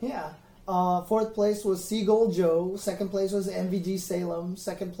 Really? Yeah. 4th place was Seagull Joe. 2nd place was MVG Salem.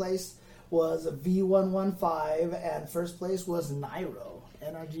 2nd place was V115. And 1st place was Nairo.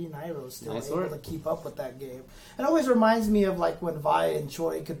 NRG Nairo still able to keep up with that game. It always reminds me of like when Vi and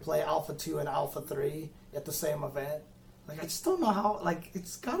Choi could play Alpha 2 and Alpha 3 at the same event. Like, I just don't know how, like,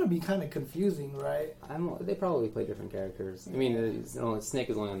 it's got to be kind of confusing, right? They probably play different characters. I mean, Snake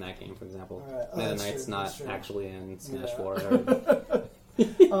is only in that game, for example. Meta Knight's not actually in Smash 4.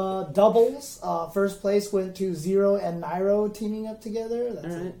 Doubles. First place went to Zero and Nairo teaming up together.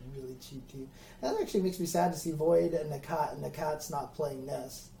 That's a really cheap team. That actually makes me sad to see Void and Nakat's not playing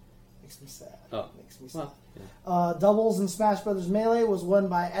Ness. Makes me sad. Makes me sad. Well, yeah. Doubles in Smash Brothers Melee was won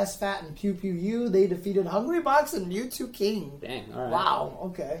by SFAT and Pew Pew U. They defeated Hungry Box and Mewtwo King. Dang, all right. Wow,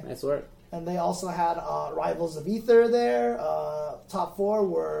 okay. Nice work. And they also had Rivals of Ether there. Top 4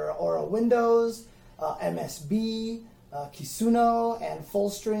 were Aura Windows, MSB, Kisuno, and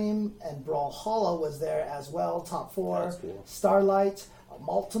Fullstream, and Brawlhalla was there as well. Top 4, That's cool. Starlight,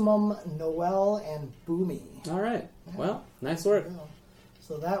 Multimum, Noel, and Boomy. All right. Yeah. Well, nice work. Yeah.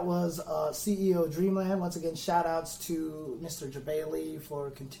 So that was CEO Dreamland. Once again, shout outs to Mr. Jabali for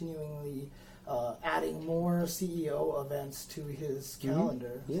continually adding more CEO events to his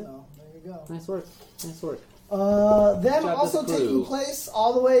calendar. Yeah. So there you go. Nice work. Nice work. Then also taking place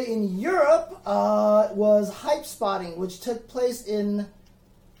all the way in Europe was Hype Spotting, which took place in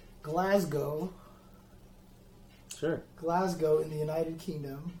Glasgow. Sure. Glasgow in the United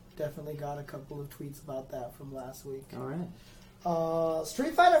Kingdom. Definitely got a couple of tweets about that from last week. All right.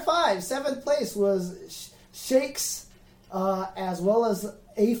 Street Fighter V, 7th place was Shakes as well as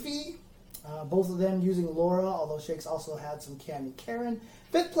Aphie. Both of them using Laura, although Shakes also had some Cammy Karen.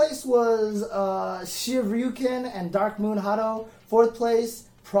 5th place was Shiryuken and Dark Moon Hado. 4th place,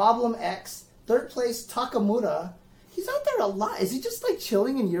 Problem X. 3rd place, Takamura. He's out there a lot. Is he just like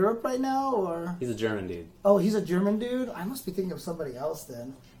chilling in Europe right now, or? He's a German dude. Oh, he's a German dude? I must be thinking of somebody else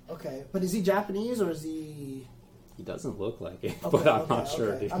then. Okay, but is he Japanese or is he? He doesn't look like it, but I'm not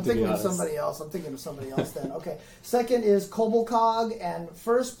sure. Okay. I'm thinking of somebody else. Then. Okay. 2nd is Kobolcog, and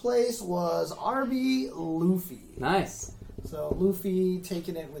 1st place was RB Luffy. Nice. So Luffy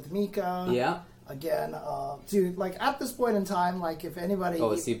taking it with Mika. Yeah. Again, dude, like at this point in time, like if anybody.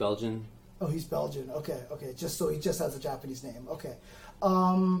 Oh, is he Belgian? Oh, he's Belgian. Okay. Just so he just has a Japanese name. Okay.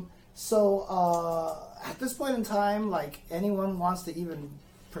 So at this point in time, like anyone wants to even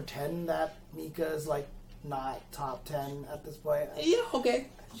pretend that Mika is like not top 10 at this point. Yeah, okay.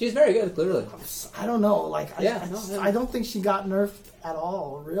 She's very good, clearly. I don't know. Like, I don't think she got nerfed at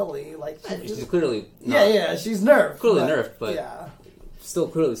all, really. Like, she's clearly not. Yeah, she's nerfed. Clearly nerfed, but yeah. Still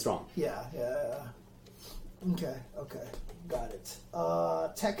clearly strong. Yeah. Okay. Got it.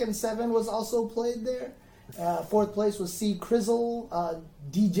 Tekken 7 was also played there. Fourth place was C. Crizzle.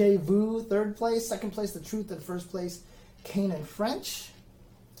 DJ Vu, third place. Second place, The Truth. And first place, Kane and French.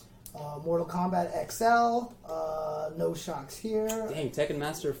 Mortal Kombat XL. No shocks here. Dang, Tekken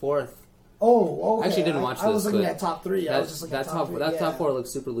Master 4th. Oh, okay. I actually didn't watch this. I was looking but at top 3. I was just looking at top 3. That top 4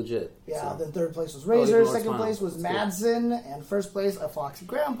 looks super legit. Yeah, so. then third place was Even Razor. more Second fun. place was That's Madsen. And first place, a Foxy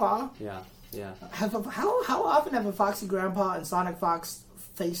Grandpa. Yeah. How often have a Foxy Grandpa and Sonic Fox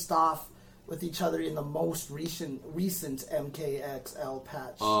faced off with each other in the most recent MKXL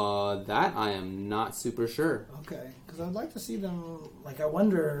patch? That I am not super sure. Okay, because I'd like to see them. Like, I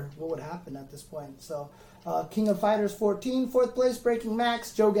wonder what would happen at this point. So, King of Fighters 14, fourth place, Breaking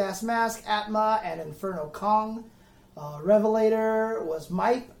Max, Joe Gas Mask, Atma, and Inferno Kong. Revelator was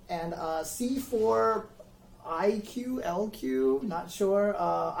Mipe, and C4 IQ, LQ, not sure.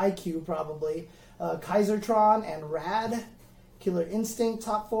 IQ probably. Kaisertron and Rad. Killer Instinct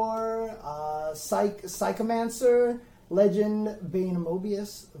top 4. Psychomancer, Legend, Bane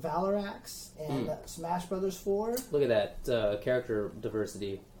Mobius, Valerax, and Smash Brothers 4. Look at that character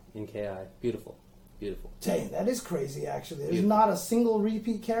diversity in KI. Beautiful. Dang, that is crazy, actually. There's not a single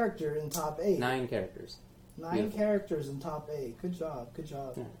repeat character in top 8. 9 characters. 9 characters in top 8. Good job.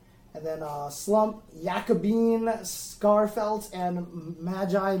 Yeah. And then Slump, Jakobine, Scarfelt, and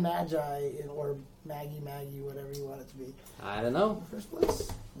Magi, or Maggie, whatever you want it to be. I don't know. First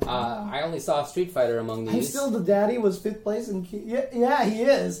place? I only saw Street Fighter among these. I'm Still the Daddy was 5th place. Yeah, he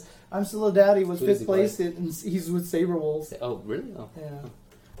is. I'm Still the Daddy was Who does 5th he place, play? and he's with Saberwolves. Oh, really? Oh. Yeah.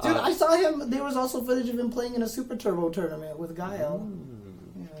 Dude, I saw him. There was also footage of him playing in a Super Turbo tournament with Guile.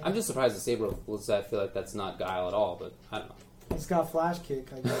 Yeah. I'm just surprised that Saber was. I feel like that's not Guile at all, but I don't know. He's got Flash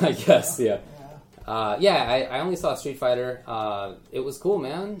Kick, I guess. I guess, yeah. I only saw Street Fighter. It was cool,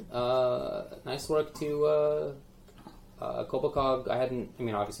 man. Nice work to Kobakog.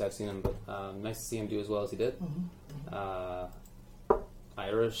 Obviously I've seen him, but nice to see him do as well as he did.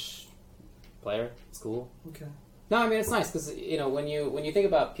 Irish player. It's cool. Okay. No, it's nice because when you think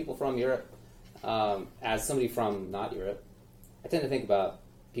about people from Europe, as somebody from not Europe, I tend to think about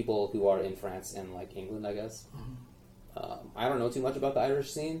people who are in France and like England, I guess. I don't know too much about the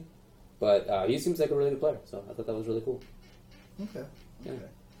Irish scene, but he seems like a really good player, so I thought that was really cool. Okay. Yeah.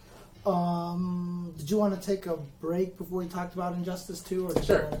 Did you want to take a break before we talked about Injustice 2, or did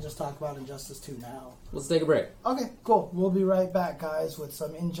you want to just talk about Injustice 2 now? Let's take a break. Okay, cool. We'll be right back, guys, with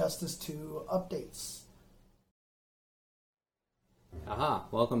some Injustice 2 updates. Aha,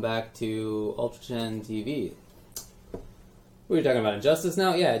 welcome back to Ultra Chen TV. We were talking about Injustice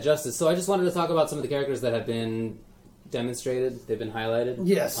now? Yeah, Injustice. So I just wanted to talk about some of the characters that have been demonstrated, they've been highlighted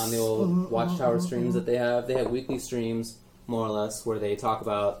on the old Watchtower streams that they have. They have weekly streams, more or less, where they talk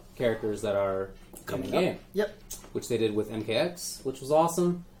about characters that are in the game. Yep. Which they did with MKX, which was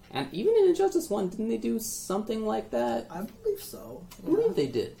awesome. And even in Injustice 1, didn't they do something like that? I believe so. I believe they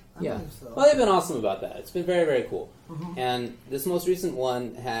did. I believe so. Well, they've been awesome about that. It's been very, very cool. And this most recent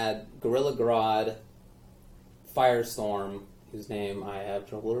one had Gorilla Grodd, Firestorm, whose name I have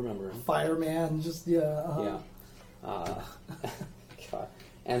trouble remembering. Fireman, just, Yeah. God.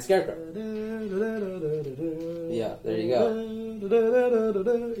 And Scarecrow. Yeah, there you go.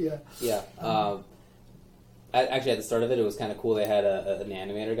 Yeah. Actually, at the start of it, it was kind of cool. They had an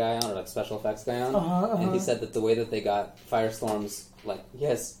animator guy on, or like special effects guy on, and he said that the way that they got Firestorm's, like, he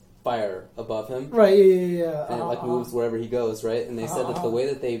has fire above him, right? Yeah. And it like moves wherever he goes, right? And they said that the way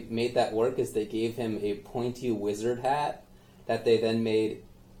that they made that work is they gave him a pointy wizard hat that they then made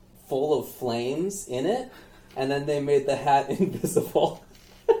full of flames in it, and then they made the hat invisible.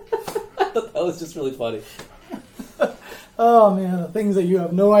 I thought that was just really funny. Oh man, the things that you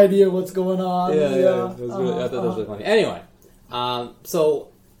have no idea what's going on. Yeah. It was really, I thought that was really funny. Anyway, so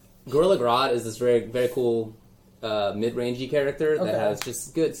Gorilla Grodd is this very, very cool mid-rangey character that has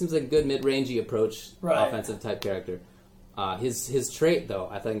just good. Seems like a good mid-rangey approach, offensive type character. His trait, though,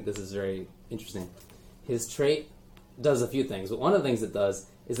 I think this is very interesting. His trait does a few things, but one of the things it does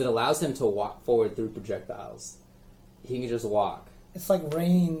is it allows him to walk forward through projectiles. He can just walk. It's like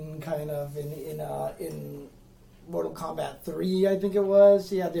Rain, kind of in Mortal Kombat 3, I think it was.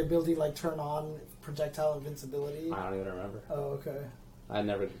 He had the ability to like turn on projectile invincibility. I don't even remember. Oh, okay. I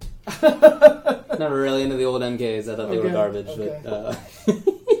never really into the old MKs. I thought they were garbage. Okay. But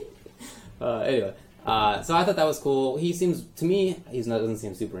anyway, so I thought that was cool. He seems, to me, doesn't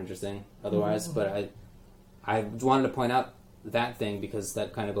seem super interesting otherwise. But I wanted to point out that thing because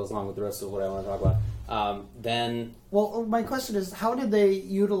that kind of goes along with the rest of what I want to talk about. Then, well, my question is, how did they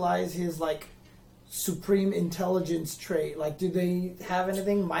utilize his like supreme intelligence trait? Like, do they have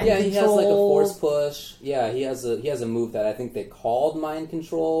anything? Mind Yeah, control? he has like a force push. Yeah, he has a move that I think they called mind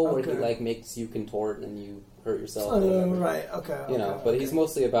control, where he like makes you contort and you hurt yourself. Right. Okay. You know, but he's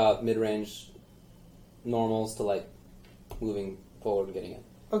mostly about mid-range normals to like moving forward and getting in.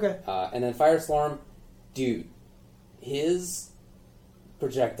 Okay. And then Firestorm, dude, his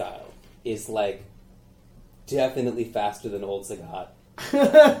projectile is like definitely faster than old Sagat.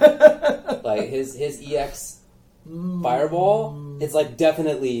 Like his EX fireball, it's like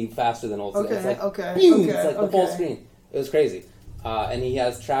definitely faster than old Sagat. It's like boom, it's like the full screen. It was crazy. And he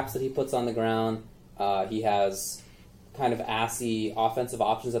has traps that he puts on the ground. He has kind of assy offensive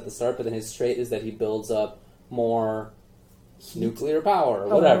options at the start, but then his trait is that he builds up more nuclear power or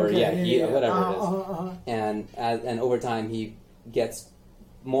whatever. Whatever it is. And over time he gets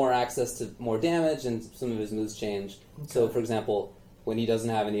more access to more damage, and some of his moves change. So, for example, when he doesn't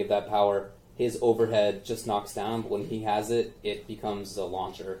have any of that power, his overhead just knocks down, but when he has it, it becomes a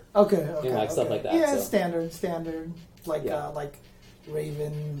launcher. Stuff like that. Yeah, so. standard. Like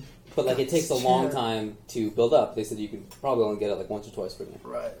Raven. But like it takes a long time to build up. They said you could probably only get it like once or twice per game.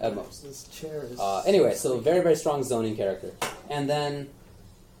 Right. At most. This chair is... Anyway, so very, very strong zoning character. And then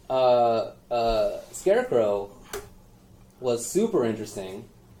Scarecrow was super interesting.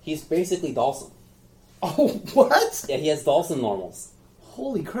 He's basically Dhalsim. Oh, what? Yeah, he has Dhalsim normals.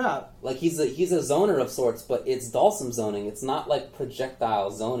 Holy crap. Like he's a zoner of sorts, but it's Dhalsim zoning. It's not like projectile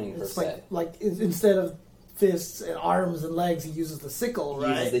zoning per se. Like instead of fists and arms and legs, he uses the sickle,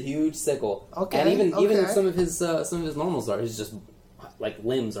 right? He uses the huge sickle. Okay. And even some of his normals are his just like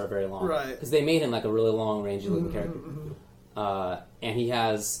limbs are very long, right? Because they made him like a really long, rangy looking character. And he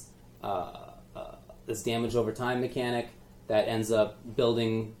has this damage over time mechanic that ends up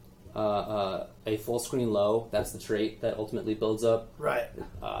building a full screen low. That's the trait that ultimately builds up. Right.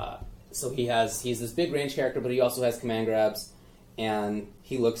 So he's this big range character, but he also has command grabs, and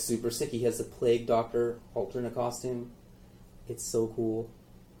he looks super sick. He has a Plague Doctor alternate costume. It's so cool.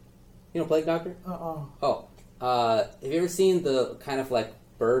 You know Plague Doctor? Oh. Have you ever seen the kind of like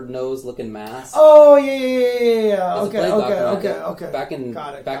bird nose looking mask? Oh yeah. Okay. Back in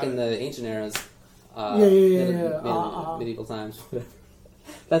the ancient eras. Medieval times, whatever.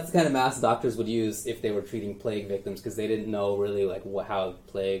 That's the kind of mask doctors would use if they were treating plague victims, because they didn't know really like how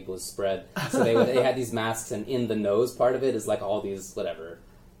plague was spread. So they had these masks, and in the nose part of it is like all these whatever,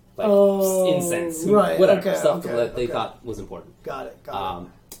 like incense, whatever stuff that they thought was important. Got it.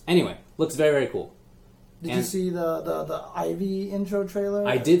 Anyway, looks very, very cool. Did you see the Ivy intro trailer?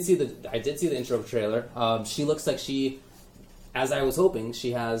 I did see the intro trailer. She looks like as I was hoping,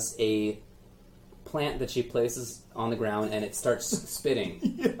 she has a plant that she places on the ground and it starts spitting.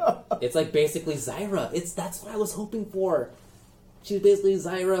 Yeah. It's like basically Zyra. That's what I was hoping for. She's basically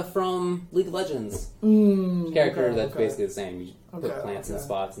Zyra from League of Legends. Character that's basically the same. You put plants in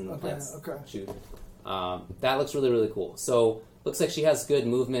spots and the plants shoot. That looks really, really cool. So looks like she has good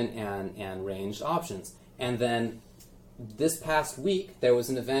movement and ranged options. And then this past week there was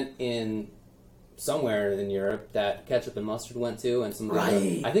an event somewhere in Europe that Ketchup and Mustard went to, and some of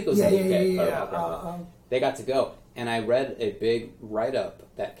the I think it was in the UK. They got to go, and I read a big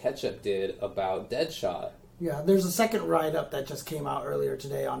write-up that Ketchup did about Deadshot. Yeah, there's a second write-up that just came out earlier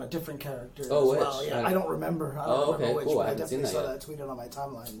today on a different character well. Yeah, I don't remember. I don't remember which, cool. but I definitely saw that tweeted on my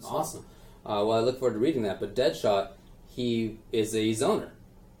timeline. So. Awesome. Well, I look forward to reading that. But Deadshot, he is a zoner.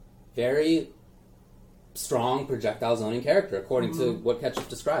 Very strong projectile zoning character, according to what Ketchup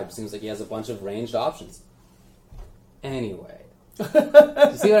described. Seems like he has a bunch of ranged options. Anyway. You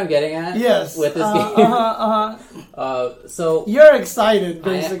see what I'm getting at? Yes. With this game? So you're excited,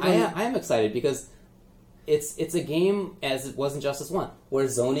 basically. I am excited because it's a game, as it was Injustice 1, where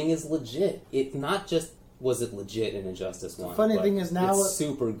zoning is legit. It's not just was it legit in Injustice 1. The funny thing is now it's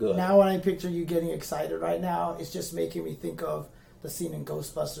super good. Now when I picture you getting excited right now, it's just making me think of the scene in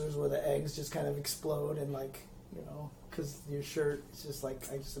Ghostbusters where the eggs just kind of explode and because your shirt, it's just like,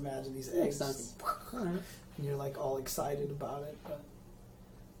 I just imagine these eggs and you're like all excited about it. But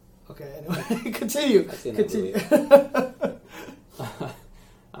okay, anyway, continue.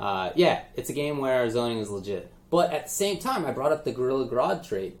 Yeah, it's a game where zoning is legit. But at the same time, I brought up the Gorilla Grodd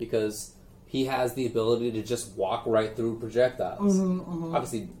trait because he has the ability to just walk right through projectiles.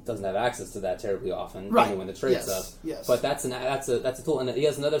 Obviously, doesn't have access to that terribly often, even when the trait's up. Yes. But that's a tool, and he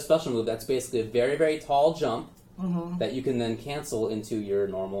has another special move that's basically a very, very tall jump that you can then cancel into your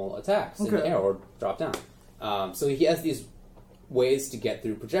normal attacks in the air or drop down. So he has these ways to get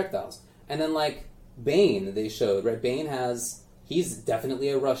through projectiles, and then like Bane, they showed right. Bane he's definitely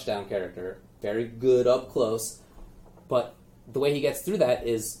a rushdown character, very good up close, but the way he gets through that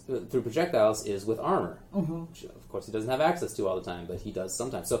is through projectiles is with armor, Mm-hmm. which of course he doesn't have access to all the time, but he does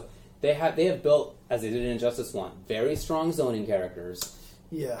sometimes. So they have built, as they did in Injustice 1, very strong zoning characters.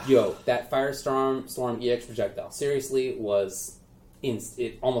 Yeah. Yo, that Firestorm EX projectile seriously was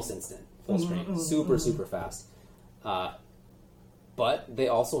almost instant full screen, super fast. But they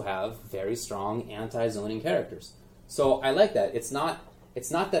also have very strong anti-zoning characters. So I like that. It's not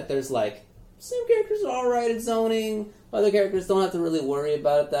that there's like some characters are alright at zoning, other characters don't have to really worry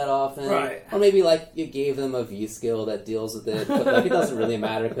about it that often. Right. Or maybe like you gave them a V skill that deals with it, but like it doesn't really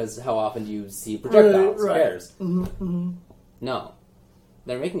matter because how often do you see projectiles? Who cares? No.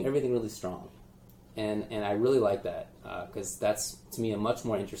 They're making everything really strong. And I really like that because that's, to me, a much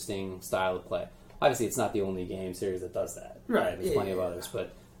more interesting style of play. Obviously, it's not the only game series that does that. Right. There's plenty of others,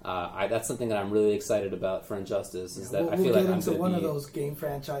 but that's something that I'm really excited about for Injustice. Is that I feel we'll like get I'm into going to one be of those game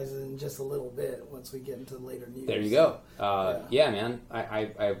franchises in just a little bit once we get into later news. There you go. Yeah, man.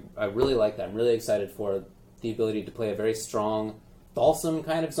 I really like that. I'm really excited for the ability to play a very strong Thalsum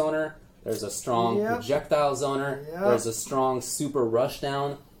kind of zoner. There's a strong projectile zoner. Yep. There's a strong super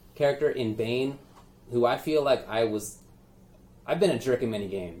rushdown character in Bane, who I feel like I've been a jerk in many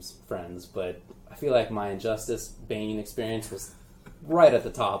games, friends, but I feel like my Injustice Bane experience was right at the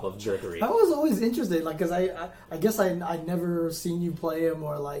top of jerkery. I was always interested, like, because I guess I never seen you play him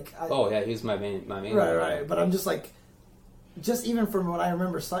or like. Oh yeah, he's my main. Right. But I'm just like, just even from what I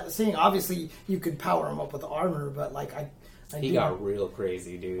remember seeing, obviously you could power him up with armor, but like he got real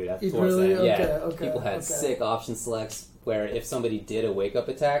crazy, dude. Towards really? that. Yeah, Okay, people had sick option selects where if somebody did a wake up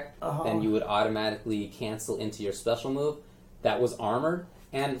attack, then you would automatically cancel into your special move that was armored.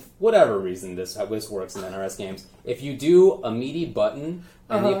 And for whatever reason this works in NRS games, if you do a meaty button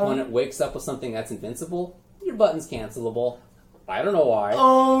and the opponent wakes up with something that's invincible, your button's cancelable. I don't know why.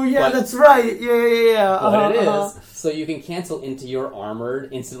 Oh yeah, that's right. Yeah. But it is. So you can cancel into your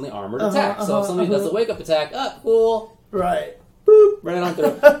instantly armored attack. So if somebody does a wake up attack, cool. Right. Boop, right on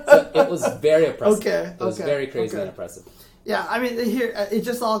through. So it was very oppressive. It was very crazy and oppressive. Yeah, I mean, here it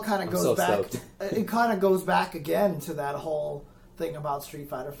just all kind of goes back. Stoked. It kind of goes back again to that whole thing about Street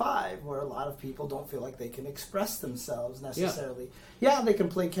Fighter V, where a lot of people don't feel like they can express themselves necessarily. Yeah, they can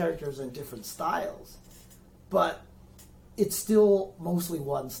play characters in different styles, but it's still mostly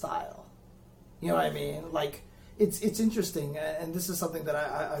one style. You know what I mean? Like, it's interesting, and this is something that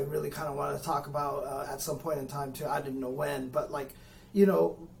I really kind of want to talk about at some point in time too. I didn't know when, but like, you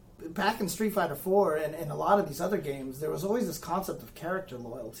know, back in Street Fighter 4 and a lot of these other games, there was always this concept of character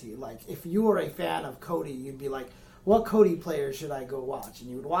loyalty. Like, if you were a fan of Cody, you'd be like, what Cody players should I go watch?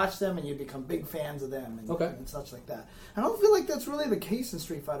 And you would watch them, and you'd become big fans of them, and such like that. I don't feel like that's really the case in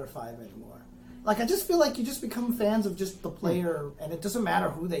Street Fighter V anymore. Like, I just feel like you just become fans of just the player, and it doesn't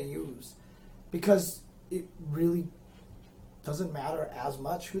matter who they use, because it really doesn't matter as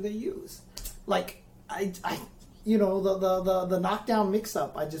much who they use. Like, I you know, the knockdown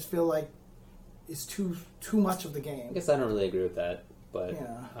mix-up, I just feel like is too much of the game. I guess I don't really agree with that, but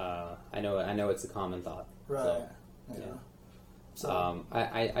Yeah. I know it's a common thought. Right. So, Yeah. So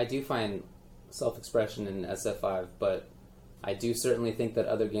I do find self-expression in SF5, but I do certainly think that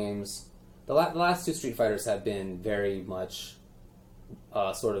other games, the last two Street Fighters have been very much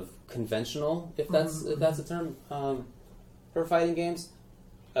sort of conventional, if that's a term, for fighting games.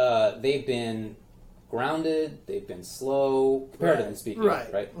 They've been grounded, they've been slow, comparatively speaking,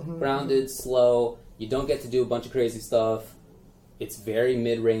 right? Mm-hmm. Grounded, slow, you don't get to do a bunch of crazy stuff, it's very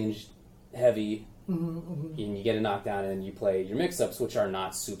mid-range heavy, and you get a knockdown and you play your mix-ups, which are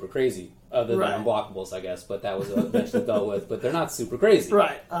not super crazy, other than unblockables, I guess, but that was eventually dealt with, but they're not super crazy.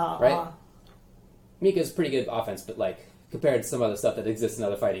 Right? Mika's pretty good offense, but like, compared to some other stuff that exists in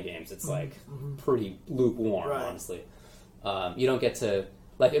other fighting games, it's like pretty lukewarm, honestly. You don't get to,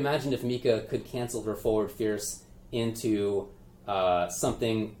 like, imagine if Mika could cancel her forward fierce into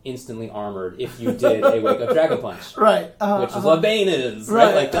something instantly armored if you did a wake up dragon punch, which is what Bane is,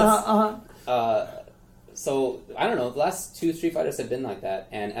 right? Like that's. So I don't know. The last two Street Fighters have been like that,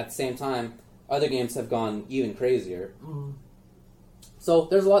 and at the same time, other games have gone even crazier. So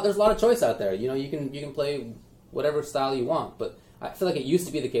there's a lot of choice out there. You know, you can play whatever style you want, but I feel like it used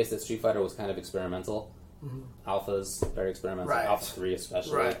to be the case that Street Fighter was kind of experimental. Alpha's very experimental. Alpha 3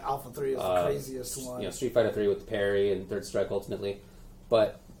 especially. Alpha 3 is the craziest one. You know, Street Fighter 3 with the parry and Third Strike ultimately.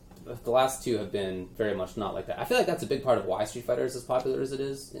 But the last two have been very much not like that. I feel like that's a big part of why Street Fighter is as popular as it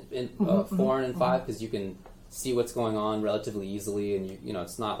is in 4 and 5, because you can see what's going on relatively easily, and you know,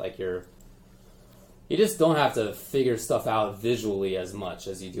 it's not like you just don't have to figure stuff out visually as much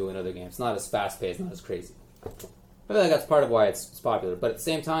as you do in other games. It's not as fast-paced, not as crazy. I feel like that's part of why it's popular. But at the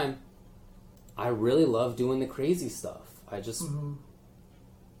same time, I really love doing the crazy stuff. I just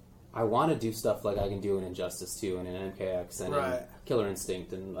I want to do stuff like I can do in Injustice 2 and in MKX and in Killer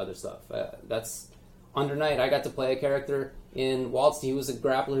Instinct and other stuff. That's Under Night. I got to play a character in Waltz. He was a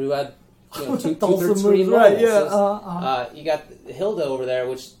grappler who had two-third screen levels. You got Hilda over there,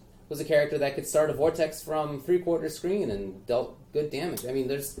 which was a character that could start a vortex from 3/4 screen and dealt good damage. I mean,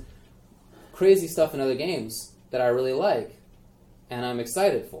 there's crazy stuff in other games that I really like, and I'm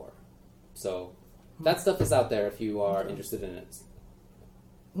excited for. So that stuff is out there if you are interested in it.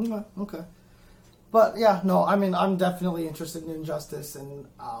 Okay. But yeah, no, I mean, I'm definitely interested in Injustice, and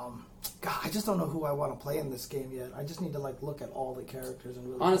God, I just don't know who I want to play in this game yet. I just need to look at all the characters and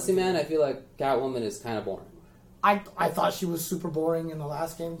really. Honestly, man, I feel like Catwoman is kind of boring. I thought she was super boring in the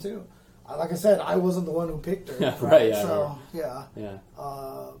last game too. Like I said, I wasn't the one who picked her. Yeah, right. Yeah. So yeah.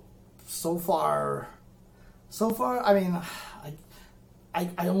 So far, I mean,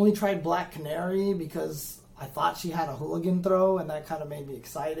 I only tried Black Canary because I thought she had a hooligan throw, and that kind of made me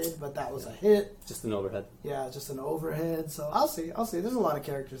excited, but that was a hit. Just an overhead. Yeah, just an overhead. So I'll see. There's a lot of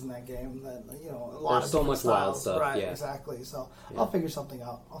characters in that game that, a lot There's of so much styles. wild stuff. Right, yeah. exactly. So I'll figure something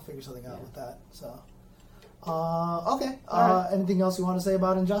out. With that. So, okay. Right. Anything else you want to say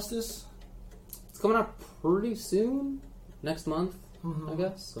about Injustice? It's coming out pretty soon. Next month, I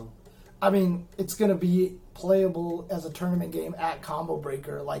guess. So. I mean, it's going to be playable as a tournament game at Combo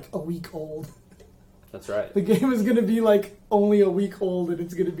Breaker, a week old. That's right. The game is going to be only a week old, and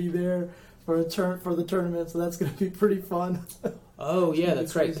it's going to be there for the tournament. So that's going to be pretty fun. Oh yeah,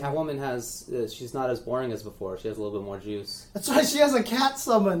 that's right. Catwoman she's not as boring as before. She has a little bit more juice. That's right. She has a cat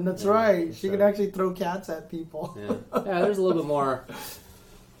summon. That's right. She can actually throw cats at people. Yeah, there's a little bit more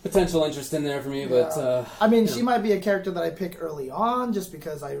potential interest in there for me, but I mean, she might be a character that I pick early on just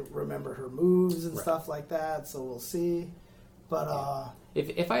because I remember her moves and stuff like that. So we'll see. But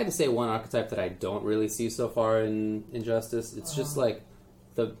if I had to say one archetype that I don't really see so far in Injustice, it's just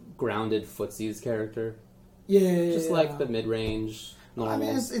the grounded footsies character. Just the mid-range normal. I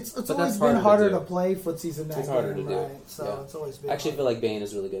mean, it's always been harder to play footsies in that game. It's harder to do. Right? So it's always been. I actually feel like Bane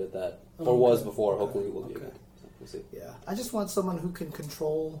is really good at that, or was before. Hopefully, he will be again. We'll see. Yeah, I just want someone who can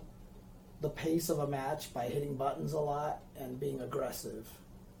control the pace of a match by hitting buttons a lot and being aggressive.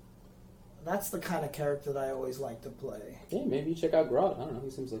 That's the kind of character that I always like to play. Yeah, maybe you check out Grodd. I don't know. He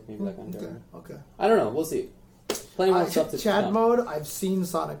seems like maybe that kind of character. Okay. I don't know. We'll see. Plenty more stuff to Chad mode, I've seen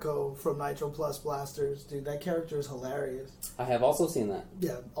Sonico from Nitro Plus Blasters. Dude, that character is hilarious. I have also seen that.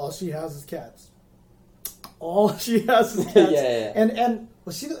 Yeah, all she has is cats. Yeah. And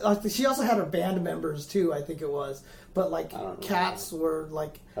well, she also had her band members too, I think it was. But cats were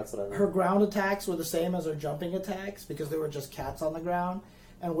that's what I her ground attacks were the same as her jumping attacks because they were just cats on the ground.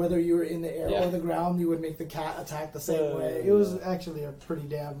 And whether you were in the air or the ground, you would make the cat attack the same way. It was actually a pretty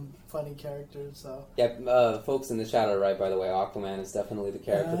damn funny character. So folks in the chat are right. By the way, Aquaman is definitely the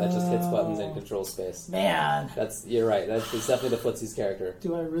character that just hits buttons and controls space. Man, you're right. That's definitely the footsie's character.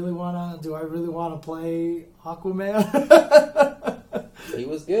 Do I really wanna play Aquaman? He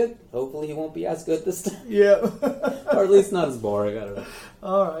was good. Hopefully, he won't be as good this time. Yeah, or at least not as boring. I don't know.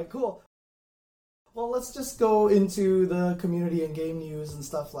 All right, cool. Well, let's just go into the community and game news and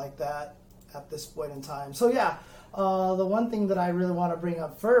stuff like that at this point in time. So yeah, the one thing that I really want to bring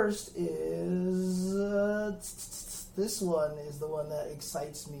up first is this one is the one that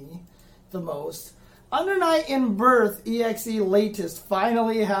excites me the most. Under Night in Birth EXE latest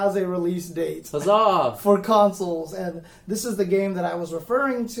finally has a release date. Huzzah! For consoles, and this is the game that I was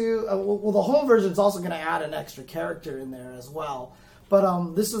referring to. Well, the home version is also going to add an extra character in there as well.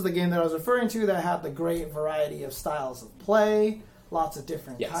 But this is the game that I was referring to that had the great variety of styles of play, lots of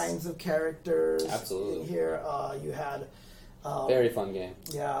different kinds of characters. Absolutely. In here, you had very fun game.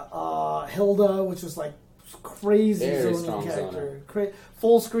 Yeah, Hilda, which was crazy very zoning character,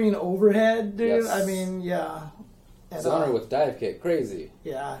 full screen overhead, dude. Yes. I mean, yeah. And, Zoner with dive kick, crazy.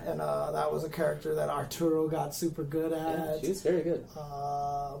 Yeah, and that was a character that Arturo got super good at. Yeah, she's very good.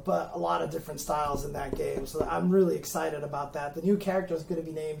 But a lot of different styles in that game, so I'm really excited about that. The new character is going to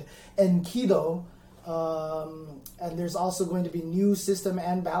be named Enkido, and there's also going to be new system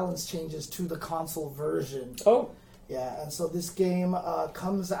and balance changes to the console version. Oh. Yeah, and so this game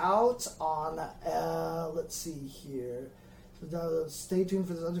comes out on, let's see here. Stay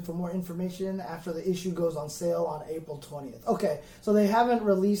tuned for more information after the issue goes on sale on April 20th. Okay, so they haven't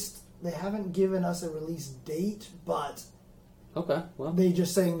given us a release date, but okay, well, they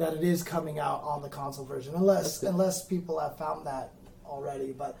just saying that it is coming out on the console version, unless people have found that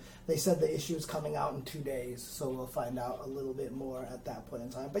already. But they said the issue is coming out in 2 days, so we'll find out a little bit more at that point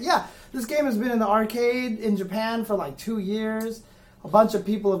in time. But yeah, this game has been in the arcade in Japan for 2 years. A bunch of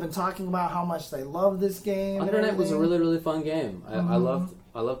people have been talking about how much they love this game. Under Night was a really, really fun game. I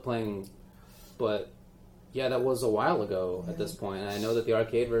loved playing, but yeah, that was a while ago at this point. And I know that the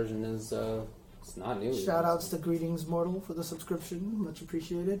arcade version is it's not new. Shout outs to Greetings Mortal for the subscription, much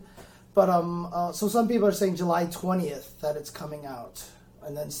appreciated. But so some people are saying July 20th that it's coming out,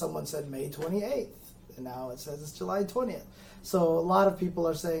 and then someone said May 28th, and now it says it's July 20th. So a lot of people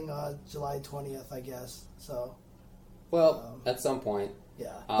are saying July 20th, I guess. So. Well, at some point.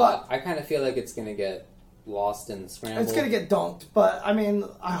 Yeah. But I kind of feel like it's going to get lost in the scramble. It's going to get dunked, but I mean,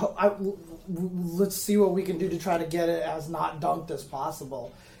 let's see what we can do to try to get it as not dunked as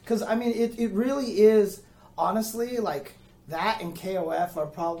possible. Because, I mean, it really is, honestly, like, that and KOF are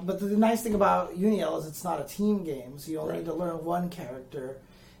probably... But the nice thing about Uniel is it's not a team game, so you only need to learn one character.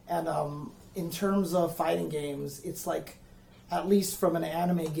 And in terms of fighting games, it's like... At least from an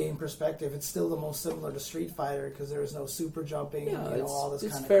anime game perspective, it's still the most similar to Street Fighter because there is no super jumping, all this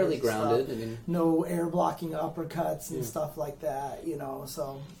kind of fairly grounded. I mean, no air blocking uppercuts and stuff like that,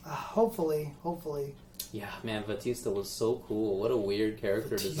 So hopefully. Yeah, man, Batista was so cool. What a weird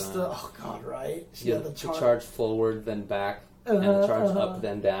character design. Oh god, right? She had the charge forward, then back, and the charge up,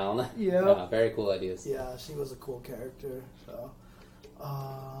 then down. Yeah, very cool ideas. Yeah, she was a cool character. So,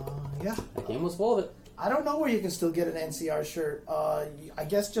 yeah, that game was full of it. I don't know where you can still get an NCR shirt. I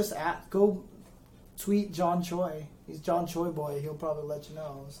guess just go tweet John Choi. He's John Choi Boy. He'll probably let you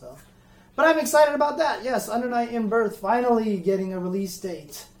know. So, but I'm excited about that. Yes, Under Night In-Birth finally getting a release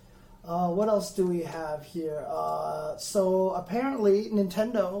date. What else do we have here? So apparently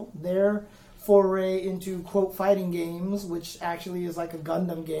Nintendo, their foray into quote fighting games, which actually is like a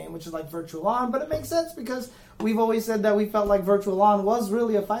Gundam game, which is like Virtual On, but it makes sense because we've always said that we felt like Virtual On was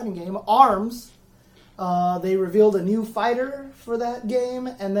really a fighting game. ARMS. They revealed a new fighter for that game,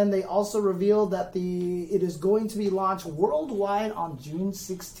 and then they also revealed that it is going to be launched worldwide on June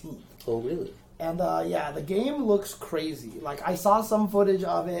 16th. Oh, really? And the game looks crazy. Like I saw some footage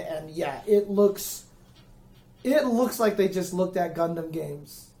of it, and it looks like they just looked at Gundam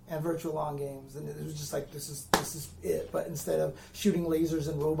games and Virtual On games, and it was just like this is it. But instead of shooting lasers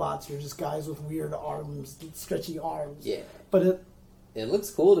and robots, you're just guys with weird arms, stretchy arms. Yeah. But it looks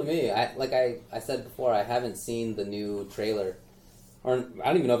cool to me. I said before, I haven't seen the new trailer. Or I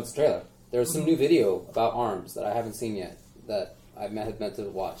don't even know if it's a trailer. There was some new video about ARMS that I haven't seen yet that I had meant to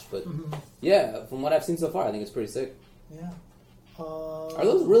watch. But yeah, from what I've seen so far, I think it's pretty sick. Yeah. Are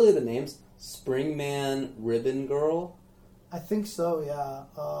those really the names? Springman, Ribbon Girl? I think so, yeah.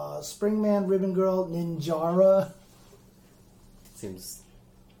 Springman, Ribbon Girl, Ninjara. Seems...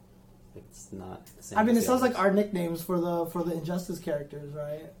 It's not the same. I mean, it sounds like our nicknames for the Injustice characters,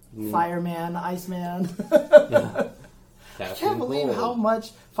 right? Fireman, Iceman. Yeah. I can't believe how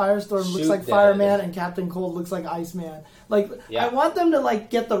much Firestorm looks like Fireman and Captain Cold looks like Iceman. Like, I want them to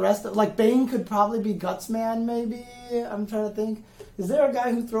get the rest of... Like, Bane could probably be Gutsman, maybe. I'm trying to think. Is there a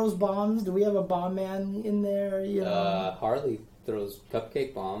guy who throws bombs? Do we have a bomb man in there? Harley throws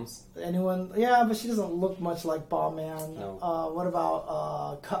cupcake bombs. Anyone? Yeah, but she doesn't look much like Bomb Man. No. What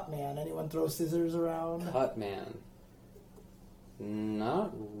about Cut Man? Anyone throw scissors around? Cut Man.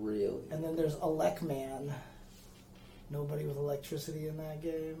 Not really. And then there's Elec Man. Nobody with electricity in that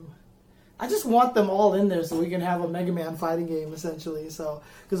game. I just want them all in there so we can have a Mega Man fighting game, essentially. So,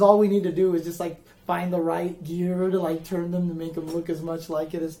 because all we need to do is just find the right gear to turn them to make them look as much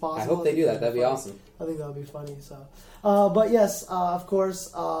like it as possible. I hope they do that. That'd be awesome. I think that would be funny. So, but yes, of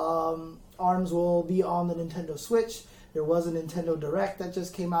course, ARMS will be on the Nintendo Switch. There was a Nintendo Direct that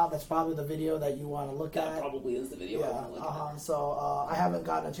just came out. That's probably the video that you want to look at. That probably is the video I want to look at. So I haven't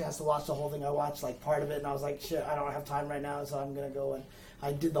gotten a chance to watch the whole thing. I watched part of it, and I was like, shit, I don't have time right now, so I'm going to go and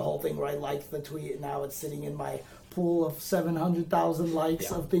I did the whole thing where I liked the tweet, and now it's sitting in my pool of 700,000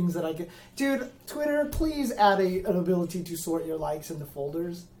 likes of things that I can... Dude, Twitter, please add an ability to sort your likes into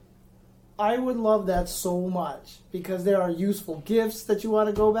folders. I would love that so much, because there are useful GIFs that you want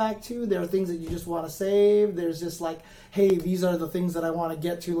to go back to. There are things that you just want to save. There's just hey, these are the things that I want to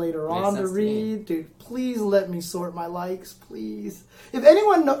get to later on to read. Dude, please let me sort my likes, please. If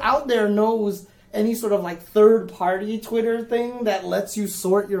anyone out there knows any sort of third-party Twitter thing that lets you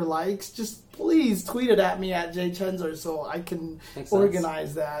sort your likes, just please tweet it at me at jchenzer so I can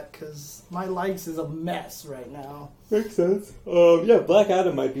organize that, because my likes is a mess right now. Makes sense. Yeah, Black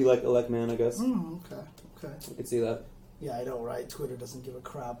Adam might be like Elec Man, I guess. Okay. I could see that. Yeah, I know, right? Twitter doesn't give a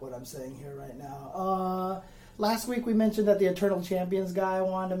crap what I'm saying here right now. Last week we mentioned that the Eternal Champions guy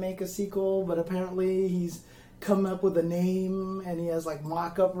wanted to make a sequel, but apparently he's come up with a name, and he has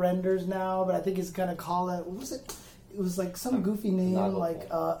mock-up renders now, but I think he's gonna call it, what was it? It was some goofy name,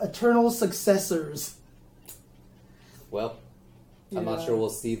 Eternal Successors. Well, I'm not sure we'll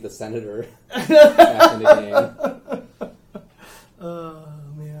see the senator back in the game. Oh,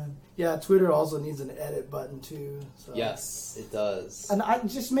 man. Yeah, Twitter also needs an edit button, too. So. Yes, it does. And I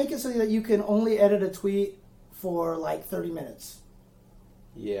just make it so that you can only edit a tweet for, like, 30 minutes.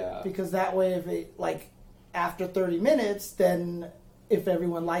 Yeah. Because that way, if it, like, after 30 minutes, then if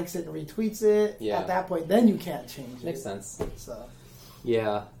everyone likes it and retweets it, at that point, then you can't change it. Makes sense. So.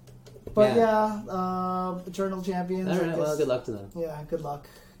 Yeah. But Eternal Champions. All right, well, good luck to them. Yeah, good luck.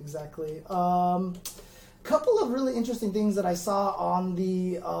 Exactly. Couple of really interesting things that I saw on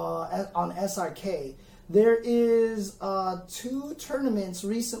the on SRK. There is 2 tournaments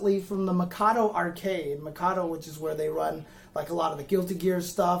recently from the Mikado Arcade. Mikado, which is where they run like a lot of the Guilty Gear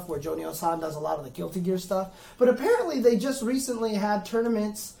stuff, where Jonio-san does a lot of the Guilty Gear stuff. But apparently they just recently had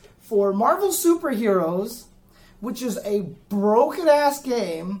tournaments for Marvel Superheroes, which is a broken-ass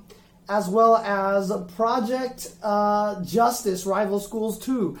game, as well as Project Justice Rival Schools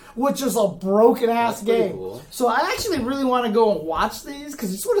 2, which is a broken-ass game. Cool. So I actually really want to go and watch these,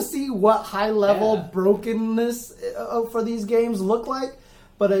 because you sort of see what high-level brokenness for these games look like.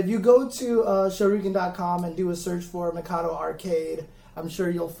 But if you go to Shoryuken.com and do a search for Mikado Arcade, I'm sure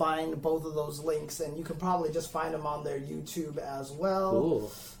you'll find both of those links, and you can probably just find them on their YouTube as well.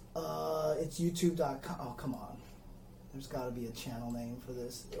 Cool. It's youtube.com. Oh, come on. There's got to be a channel name for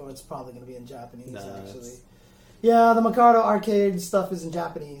this, or it's probably going to be in Japanese, actually. Yeah, the Mikado Arcade stuff is in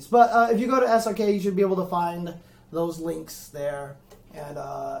Japanese. But if you go to SRK, you should be able to find those links there,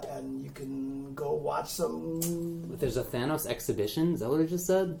 and you can go watch some... There's a Thanos exhibition? Is that what it just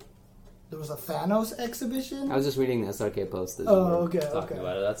said? There was a Thanos exhibition? I was just reading the SRK post that talking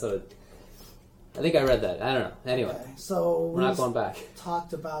about it. That's what... I think I read that. I don't know. Anyway, so we're not going back.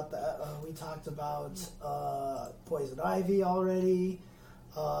 Talked about that. We talked about Poison Ivy already.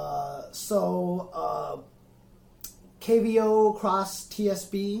 KVO Cross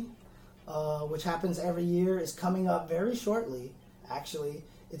TSB, which happens every year, is coming up very shortly. Actually,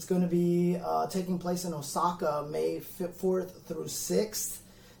 it's going to be taking place in Osaka, May 4th through 6th.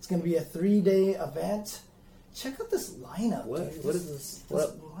 It's going to be a 3-day event. Check out this lineup. What is this?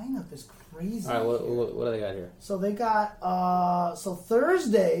 This lineup is crazy. All right, what do they got here? So they got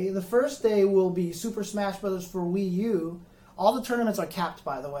Thursday. The first day will be Super Smash Brothers for Wii U. All the tournaments are capped,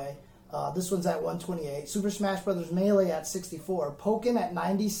 by the way. This one's at 128. Super Smash Brothers Melee at 64. Pokken at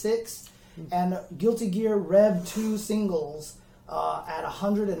 96, and Guilty Gear Rev 2 singles at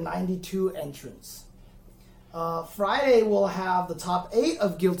 192 entrants. Friday we'll have the top 8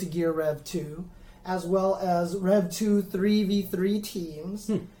 of Guilty Gear Rev 2, as well as Rev 2 3v3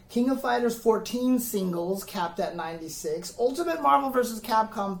 teams. King of Fighters 14 singles capped at 96. Ultimate Marvel vs.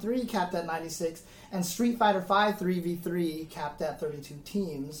 Capcom 3 capped at 96. And Street Fighter 5 3v3 capped at 32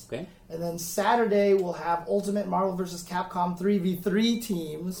 teams. Okay. And then Saturday we'll have Ultimate Marvel vs. Capcom 3v3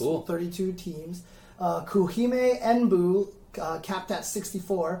 teams. Cool. 32 teams. Kuhime Enbu capped at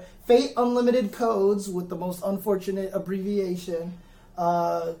 64. Fate Unlimited Codes with the most unfortunate abbreviation.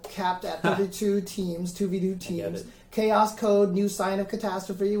 Capped at 32 teams, 2v2 teams. Chaos Code, New Sign of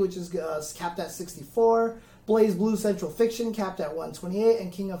Catastrophe, which is capped at 64. Blaze Blue Central Fiction, capped at 128.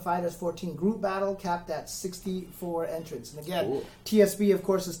 And King of Fighters 14 Group Battle, capped at 64 entrants. And again, cool. TSB, of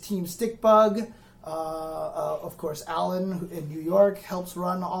course, is Team Stickbug. Of course, Alan in New York helps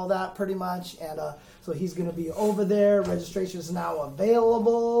run all that pretty much. And so he's going to be over there. Registration is now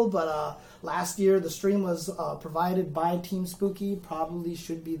available, but... last year, the stream was provided by Team Spooky. Probably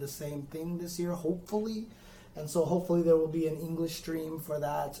should be the same thing this year, hopefully. And so hopefully there will be an English stream for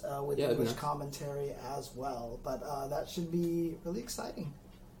that with English commentary as well. But that should be really exciting.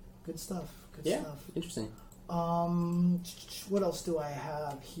 Good stuff. Good stuff. Interesting. What else do I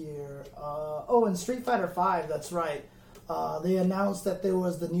have here? And Street Fighter 5, that's right. They announced that there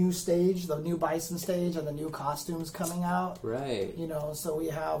was the new stage, the new Bison stage, and the new costumes coming out. Right. You know, so we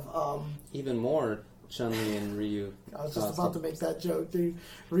have... even more Chun-Li and Ryu. I was just about to make that joke, dude.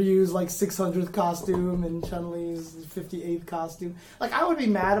 Ryu's like 600th costume and Chun-Li's 58th costume. Like, I would be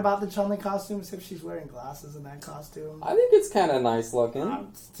mad about the Chun-Li costume except she's wearing glasses in that costume. I think it's kind of nice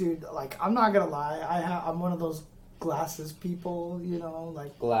looking. Dude, like, I'm not gonna lie. I'm one of those glasses people, you know,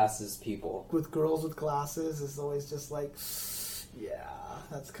 like... Glasses people. With girls with glasses is always just like... Yeah,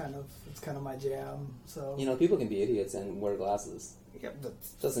 it's kind of my jam. So you know, people can be idiots and wear glasses. Yeah,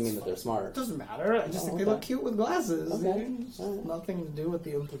 doesn't mean that they're smart. Doesn't matter. I just think they look cute with glasses. Okay. Right. Nothing to do with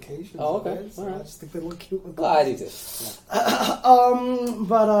the implications. Oh, okay. Of it, so all right. I just think they look cute with Well, I glasses. do too.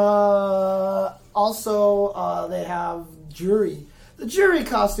 Yeah. Also they have Jury. The Jury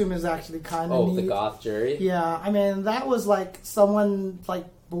costume is actually kind of neat. The goth Jury? Yeah, I mean, that was like someone like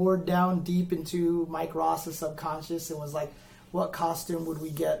bored down deep into Mike Ross's subconscious and was like, what costume would we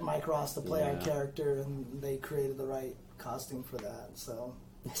get Mike Ross to play our character, and they created the right costume for that. So,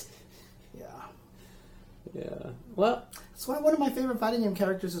 yeah. Yeah. Well, that's why one of my favorite fighting game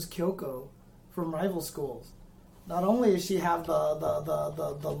characters is Kyoko from Rival Schools. Not only does she have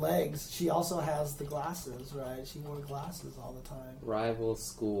the legs, she also has the glasses, right? She wore glasses all the time. Rival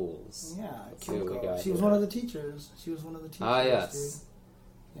Schools. Yeah, Let's see what we Kyoko. got She was here. one of the teachers. Ah, yes.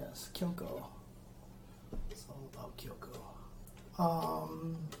 Dude. Yes, Kyoko. It's all about Kyoko.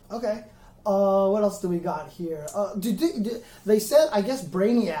 Okay. What else do we got here? They said, I guess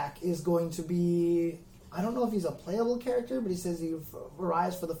Brainiac is going to be... I don't know if he's a playable character, but he says he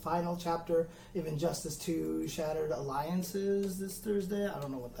arrives for the final chapter of Injustice 2 Shattered Alliances this Thursday. I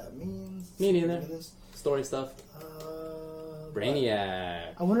don't know what that means. Me neither. Story stuff.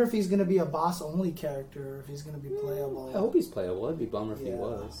 Brainiac. I wonder if he's going to be a boss-only character, or if he's going to be playable. I hope he's playable. It'd be a bummer if he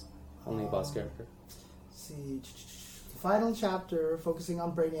was. Only a boss character. Let's see. The final chapter, focusing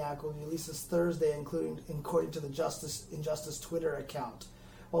on Brainiac, will be released this Thursday, according to the Injustice Twitter account.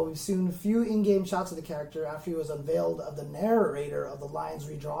 While we've seen a few in-game shots of the character after he was unveiled of the narrator of the Lions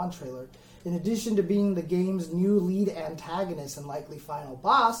Redrawn trailer, in addition to being the game's new lead antagonist and likely final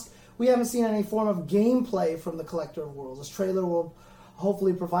boss, we haven't seen any form of gameplay from the Collector of Worlds. This trailer will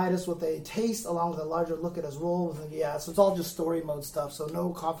hopefully provide us with a taste along with a larger look at his role. So it's all just story mode stuff, so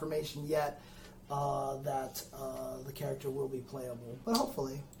no confirmation yet that the character will be playable. But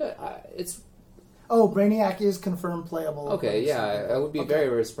hopefully. Oh, Brainiac is confirmed playable. Okay, yeah, I would be very,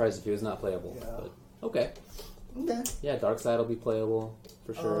 very surprised if he was not playable. Yeah. But, okay. Yeah, Darkseid will be playable,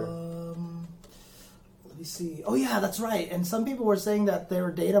 for sure. Let me see. Oh, yeah, that's right. And some people were saying that they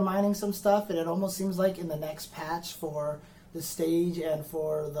were data mining some stuff, and it almost seems like in the next patch for the stage and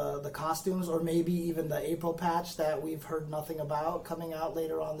for the costumes, or maybe even the April patch that we've heard nothing about coming out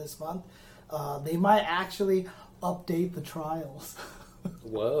later on this month, they might actually update the trials.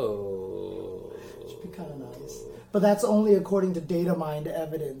 Whoa. Should be kind of nice. But that's only according to data mined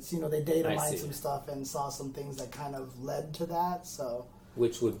evidence. They data mined some stuff and saw some things that kind of led to that. So,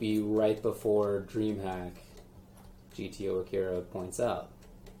 which would be right before DreamHack, GTO Akira points out.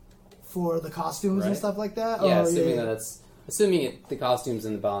 For the costumes and stuff like that? Yeah, assuming the costumes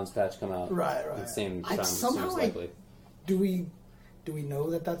in the balance patch come out. Right. At the same time, somehow likely. Do we know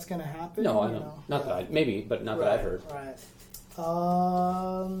that that's going to happen? No, I don't. Not that I've heard. Right.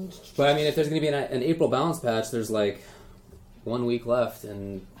 But I mean, if there's going to be an April balance patch, there's like 1 week left,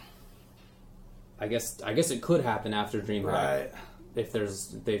 and I guess it could happen after DreamHack, right? If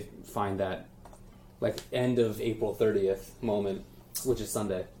they find that like end of April 30th moment, which is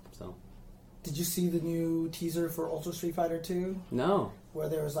Sunday. So, did you see the new teaser for Ultra Street Fighter 2? No. Where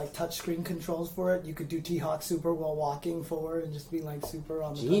there was like touchscreen controls for it. You could do T-Hawk Super while walking forward and just be like super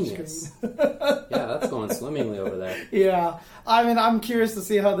on the touchscreen. Yeah, that's going swimmingly over there. Yeah. I mean, I'm curious to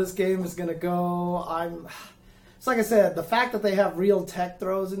see how this game is going to go. It's like I said, the fact that they have real tech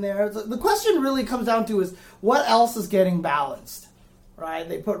throws in there. The question really comes down to is what else is getting balanced? Right?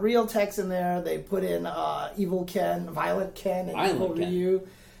 They put real techs in there. They put in Evil Ken, Violent Ken, and Evil Ryu.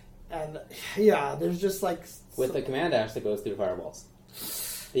 And yeah, there's just like... With the command dash that goes through fireballs.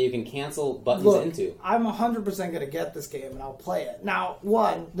 That you can cancel buttons into. I'm 100% going to get this game and I'll play it. Now,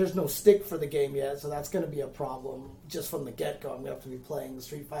 there's no stick for the game yet, so that's going to be a problem just from the get-go. I'm going to have to be playing the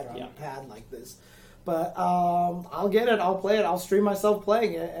Street Fighter on a pad like this. But I'll get it, I'll play it, I'll stream myself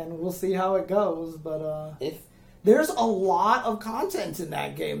playing it, and we'll see how it goes. But there's a lot of content in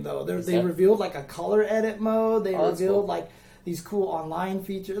that game, though. They revealed like a color edit mode. They revealed like these cool online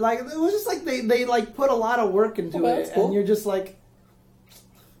features. Like it was just like they like put a lot of work into it, and you're just like.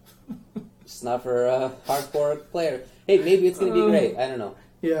 It's not for a hardcore player. Hey, maybe it's going to be great. I don't know.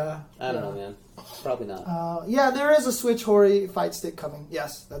 Yeah. I don't know, man. Probably not. Yeah, there is a Switch Hori fight stick coming.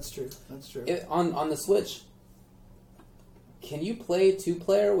 Yes, that's true. On the Switch, can you play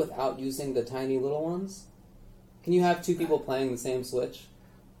 2-player without using the tiny little ones? Can you have 2 people playing the same Switch?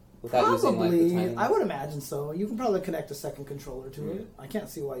 Without using, like, the tiny... I would imagine so. You can probably connect a second controller to it. I can't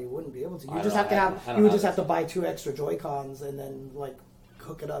see why you wouldn't be able to. You would just have to buy 2 extra Joy-Cons and then, like,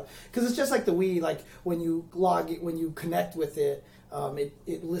 hook it up, because it's just like the Wii. Like when you connect with it,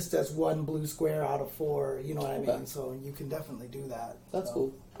 it lists as 1 blue square out of 4. You know what I mean? So you can definitely do that. That's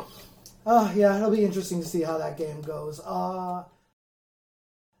cool. Yeah, it'll be interesting to see how that game goes. A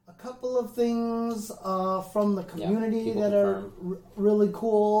couple of things from the community that are really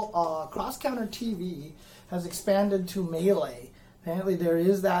cool. Cross Counter TV has expanded to Melee. Apparently, there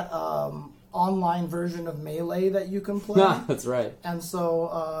is that. Online version of Melee that you can play. Yeah, that's right. And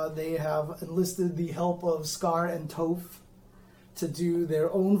so they have enlisted the help of Scar and Toph to do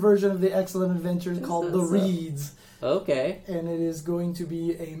their own version of the Excellent Adventures called The Reeds. Okay. And it is going to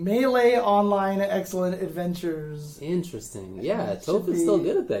be a Melee Online Excellent Adventures. Interesting. Yeah, Toph is still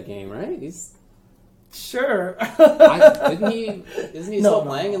good at that game, right? He's sure. Isn't he still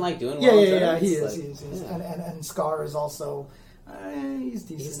playing and like doing well? Yeah, he is. Yeah. And Scar is also he's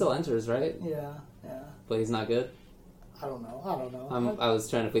decent. He still enters, right? Yeah. But he's not good? I don't know. I was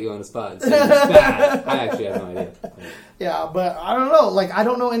trying to put you on the spot. So bad. I actually have no idea. Yeah, but I don't know. Like, I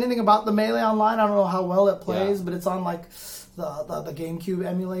don't know anything about the Melee Online. I don't know how well it plays, but it's on like the GameCube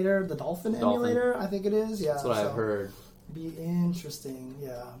emulator, the Dolphin emulator, I think it is. Yeah, that's what I've heard. Be interesting,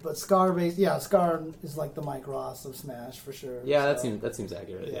 yeah. But Scar is like the Mike Ross of Smash for sure. Yeah, that seems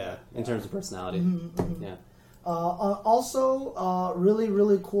accurate. Yeah, in terms of personality. Mm-hmm. Yeah. Also, really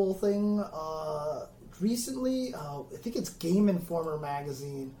really cool thing. Recently, I think it's Game Informer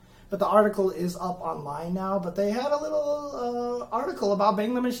magazine, but the article is up online now. But they had a little article about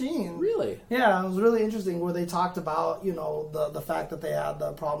Bang the Machine. Really? Yeah, it was really interesting where they talked about the fact that they had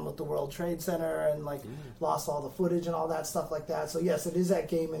the problem with the World Trade Center and lost all the footage and all that stuff like that. So yes, it is at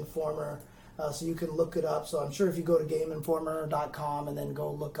Game Informer. So you can look it up. So I'm sure if you go to GameInformer.com and then go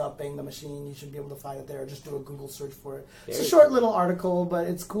look up Bang the Machine, you should be able to find it there. Just do a Google search for it. It's a short little article, but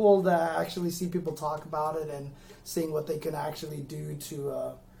it's cool to actually see people talk about it and seeing what they can actually do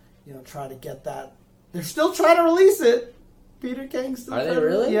to, try to get that. They're still trying to release it. Peter Kang's still. Are they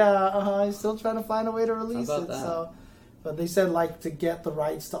really? Yeah, he's still trying to find a way to release it. That? So. But they said to get the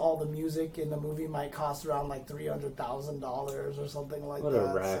rights to all the music in the movie might cost around $300,000 or something like that. What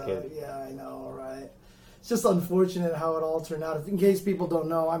a racket! So, yeah, I know, right? It's just unfortunate how it all turned out. In case people don't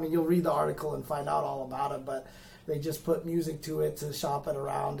know, I mean, you'll read the article and find out all about it. But they just put music to it to shop it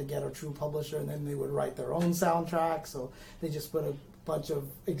around to get a true publisher, and then they would write their own soundtrack. So they just put a bunch of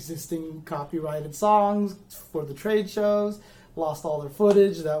existing copyrighted songs for the trade shows. Lost all their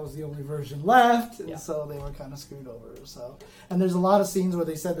footage. That was the only version left, and so they were kind of screwed over. So, and there's a lot of scenes where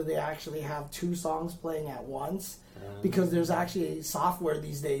they said that they actually have two songs playing at once because there's actually software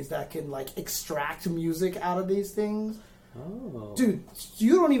these days that can extract music out of these things. Oh, dude,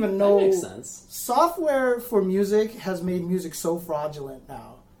 you don't even know. That makes sense. Software for music has made music so fraudulent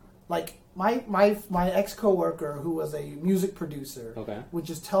now. Like my ex coworker who was a music producer would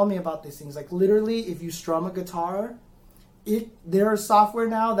just tell me about these things. Like literally, if you strum a guitar. There is software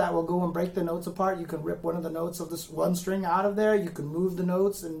now that will go and break the notes apart. You can rip one of the notes of this one string out of there. You can move the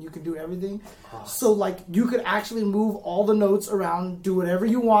notes and you can do everything. Awesome. So you could actually move all the notes around, do whatever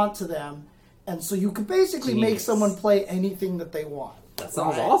you want to them. And so you could basically make someone play anything that they want. That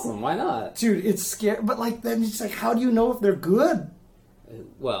sounds awesome. Why not? Dude, it's scary. But then it's how do you know if they're good?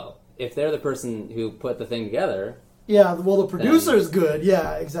 Well, if they're the person who put the thing together. Yeah, well, the producer's good.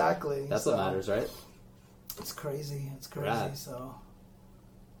 Yeah, exactly. That's what matters, right? It's crazy. Right. So,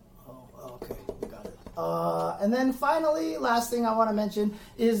 okay, we got it. And then finally, last thing I want to mention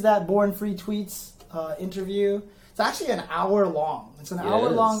is that Born Free Tweets interview. It's actually an hour long. It's an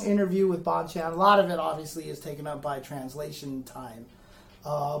hour-long interview with Bonchan. A lot of it, obviously, is taken up by translation time.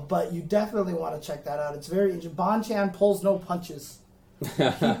 But you definitely want to check that out. It's very interesting. Bonchan pulls no punches. He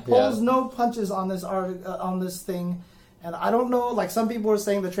pulls no punches on this on this thing. And I don't know, some people were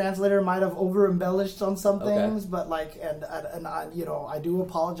saying the translator might have over-embellished on some things, but and I do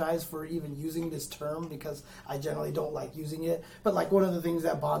apologize for even using this term because I generally don't like using it. But one of the things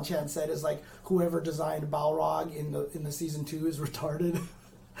that Bonchan said is whoever designed Balrog in the season 2 is retarded.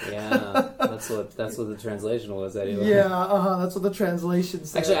 Yeah, that's what the translation was anyway. Yeah, that's what the translation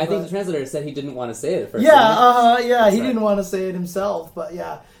said. Actually, I think the translator said he didn't want to say it at first. Yeah, he didn't want to say it himself, but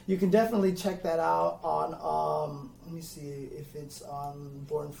yeah, you can definitely check that out on. Let me see if it's on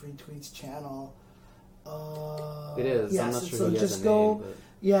Born Free Tweets channel. It is. I'm not sure. So he just has go. Name, but...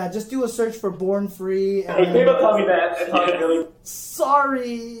 Yeah, just do a search for Born Free. Hey, people tell me that. It's not really.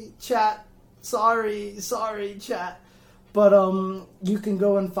 Sorry, chat. Sorry, chat. But you can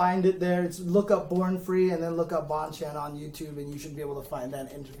go and find it there. Look up Born Free and then look up Bonchan on YouTube, and you should be able to find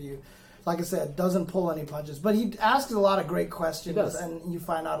that interview. Like I said, doesn't pull any punches, but he asks a lot of great questions, and you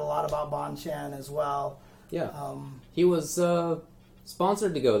find out a lot about Bonchan as well. Yeah, he was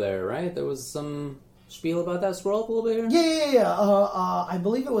sponsored to go there, right? There was some spiel about that. Scroll up a little bit here. Yeah. I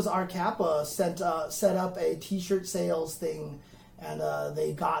believe it was Arcappa set up a T-shirt sales thing, and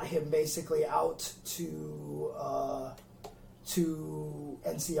they got him basically out to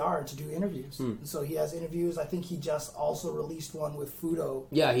NCR to do interviews. So he has interviews. I think he just also released one with Fudo.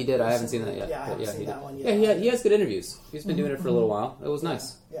 Yeah, he did. I haven't seen that yet. Yeah, I haven't seen that one yet. Yeah, he has good interviews. He's been doing it for a little while. It was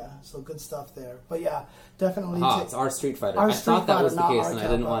nice. Yeah, so good stuff there. But yeah, definitely. It's our Street Fighter. I thought that was the case, and I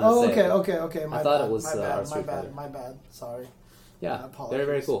didn't want to say it. Okay. I thought it was our Street Fighter. My bad. Sorry. Yeah, My apologies. very,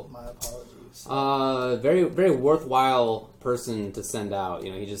 very cool. My apologies. Very, very worthwhile person to send out.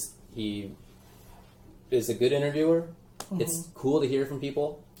 You know, he is a good interviewer. Mm-hmm. It's cool to hear from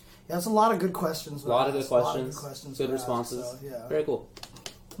people. Yeah, it's a lot of good questions. A lot of good A lot of questions. Good were asked, responses. so, yeah. Very cool.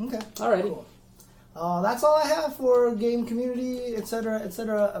 Okay. Alrighty. Cool. That's all I have for game community, etc.,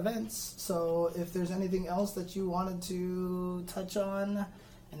 events. So if there's anything else that you wanted to touch on,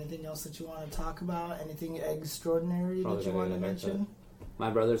 anything else that you want to talk about, anything extraordinary Probably that you gotta want to get a haircut. mention? My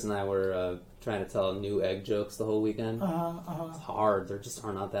brothers and I were trying to tell new egg jokes the whole weekend. It's hard. There just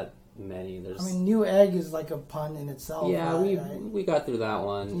are not that many. I mean, new egg is like a pun in itself. yeah, right? we got through that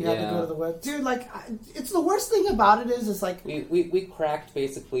one. You yeah. have to go to the web, dude. Like, it's the worst thing about it is, it's like, We cracked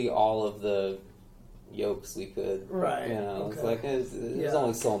basically all of the yolks we could. Right, You know, it's okay. like there's Yeah.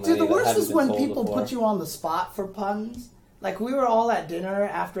 only so many. dude, the that worst haven't is been when told people before. put you on the spot for puns. Like, we were all at dinner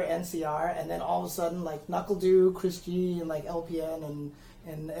after NCR, and then all of a sudden, like, Knuckle Dew, Chris G, and like LPN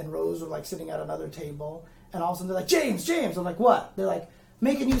and Rose were like sitting at another table, and all of a sudden they're like, James. I'm like, what? They're like,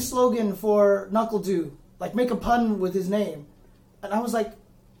 make a new slogan for Knuckle Dew, like make a pun with his name, and I was like,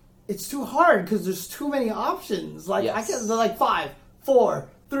 it's too hard because there's too many options. Like, Yes. I can't. They're like 5, 4,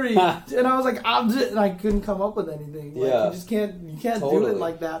 3, and I was like, and I couldn't come up with anything. Like, Yeah. you just can't. You can't do Totally. it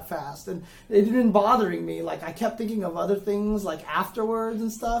like that fast, and it had been bothering me. Like, I kept thinking of other things like afterwards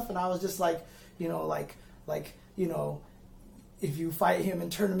and stuff, and I was just like, if you fight him in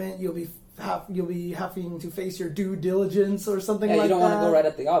tournament, you'll be having to face your due diligence or something Yeah, like that. you don't want to go right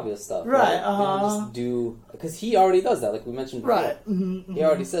at the obvious stuff. Right, You know, just do, because he already does that, like we mentioned before. Right. Mm-hmm, He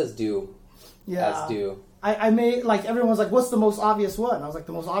already says do Yeah. as do. I made, like, everyone's like, what's the most obvious one? I was like,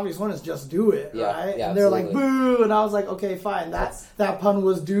 the most obvious one is just do it, Yeah, right? yeah, and they're like, absolutely. boo! And I was like, okay, fine. That pun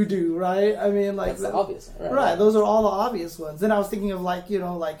was do, right? I mean, like... That's the obvious one, Right, those are all the obvious ones. Then I was thinking of, like,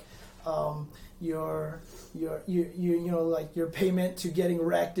 your payment to getting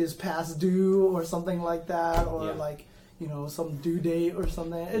wrecked is past due or something like that, or Yeah. like, some due date or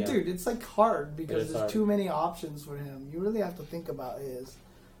something. Yeah. Dude, it's like hard because is there's hard. too many options for him. You really have to think about his.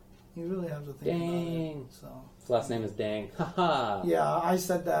 You really have to think about Dang. it. So His last name is Dang. Haha. yeah, I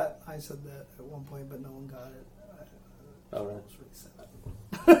said that at one point, but no one got it. Oh, right. It's really sad.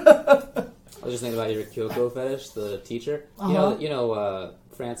 I was just thinking about your Kyoko fetish, the teacher. Uh-huh. You know,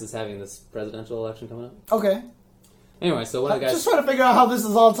 France is having this presidential election coming up. Okay. Anyway, so one of the guys... Just trying to figure out how this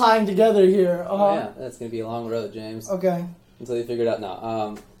is all tying together here. Oh, yeah, that's going to be a long road, James. Okay. Until you figure it out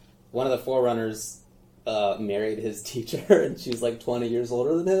now. One of the forerunners married his teacher, and she's like 20 years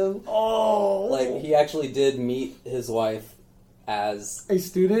older than him. Oh. Like, he actually did meet his wife as a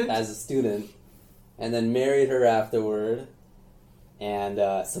student? a student, and then married her afterward. And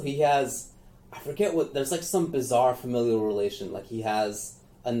so he has, I forget what, there's like some bizarre familial relation. Like, he has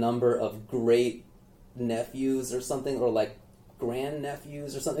a number of great nephews or something, or like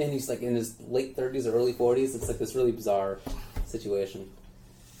grandnephews or something, and he's like in his late 30s or early 40s. It's like this really bizarre situation.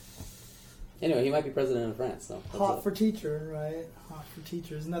 Anyway, he might be president of France, so that's Hot it. for Teacher, right? Hot for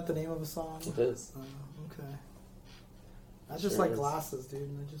Teacher. Isn't that the name of a song? It is. Okay. I just Sure like is. glasses, dude.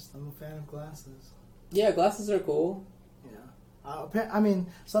 I'm a fan of glasses. Yeah, glasses are cool. Yeah. I mean,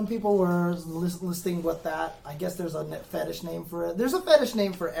 some people were listing what that... I guess there's a fetish name for it. There's a fetish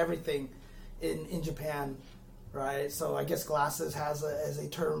name for everything in Japan, right? So I guess glasses has a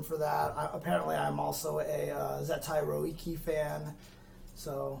term for that. Apparently, I'm also a Zettai Roiki fan.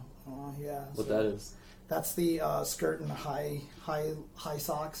 So, yeah. What so that is. That's the skirt and high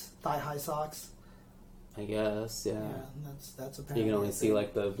socks, thigh-high socks. I guess, yeah. Yeah, that's apparently... You can only a see thing.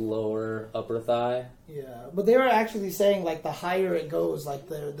 like the lower upper thigh. Yeah, but they were actually saying like the higher it goes, like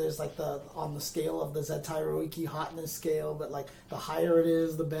there's like the on the scale of the Zettai Roiki hotness scale, but like the higher it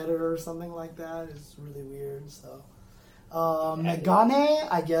is, the better, or something like that. It's really weird. So, Megane,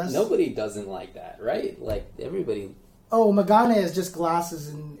 I guess. Nobody doesn't like that, right? Like, everybody... Oh, Megane is just glasses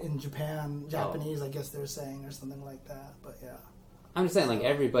in Japan, Japanese, I guess they're saying, or something like that. But yeah, I'm just saying, like,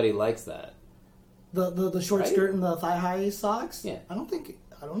 everybody likes that. the short Right? skirt and the thigh high socks. Yeah. I don't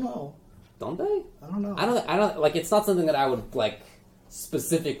know. Don't they? I don't know. I don't, like, it's not something that I would, like,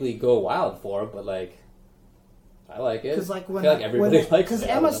 specifically go wild for, but, like, I like it. Because like I feel like everybody likes because it.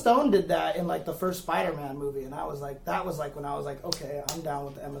 I Emma don't know. Stone did that in like the first Spider-Man movie, and I was like, that was like when I was like, okay, I'm down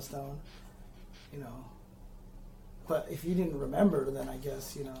with Emma Stone, you know. But if you didn't remember, then I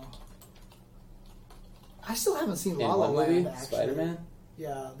guess I still haven't seen In La La what movie? Land. Actually, Spider-Man?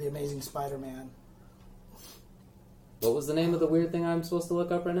 Yeah, the Amazing Spider-Man. What was the name of the weird thing I'm supposed to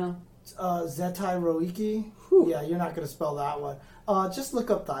look up right now? Zettai Roiki. Whew. Yeah, you're not gonna spell that one. Just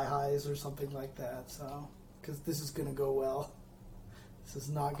look up thigh highs or something like that. So, because this is gonna go well. This is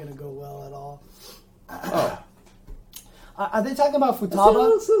not gonna go well at all. Oh. Are they talking about That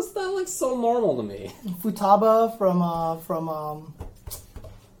Futaba? looks so normal to me. Futaba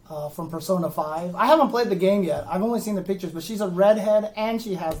from Persona 5. I haven't played the game yet. I've only seen the pictures, but she's a redhead and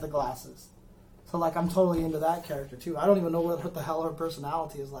she has the glasses. So, like, I'm totally into that character, too. I don't even know what the hell her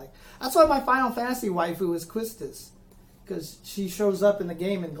personality is like. That's why my Final Fantasy waifu is Quistis. Because she shows up in the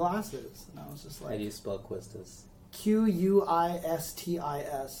game in glasses. And I was just How like... do you spell Quistis?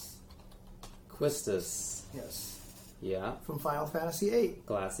 Quistis. Quistis. Yes. Yeah. From Final Fantasy VIII.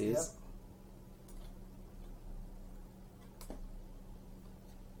 Glassies. Yep.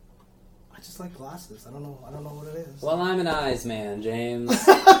 I just like glasses. I don't know what it is. Well, I'm an eyes man, James.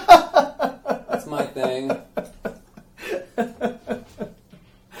 That's my thing.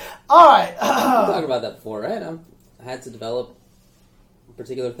 All right. We talked about that before, right? I had to develop a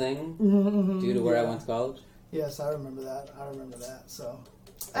particular thing due to where I went to college. Yes, I remember that. So,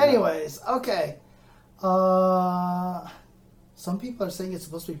 anyways, okay. Some people are saying it's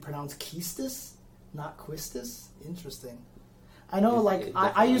supposed to be pronounced Quistis, not Quistis. Interesting. I know, like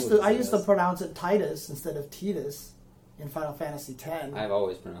I used to pronounce it Titus instead of Titus in Final Fantasy X. I've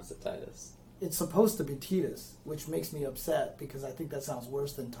always pronounced it Titus. It's supposed to be Titus, which makes me upset because I think that sounds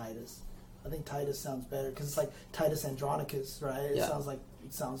worse than Titus. I think Titus sounds better because it's like Titus Andronicus, right?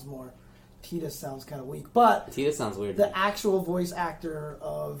 It sounds more. Titus sounds kind of weak, but Titus sounds weird. The actual voice actor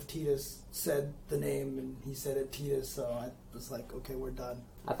of Titus said the name, and he said it Titus, so I was like, okay, we're done.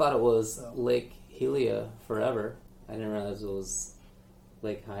 I thought it was Lake Hylia forever. I didn't realize it was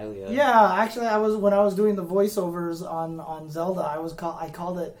Lake Hylia. Yeah, actually, when I was doing the voiceovers on Zelda, I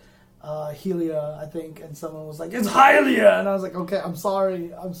called it Hylia, I think, and someone was like, "It's Hylia," and I was like, "Okay, I'm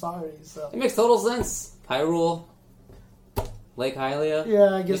sorry." So It makes total sense. Hyrule, Lake Hylia.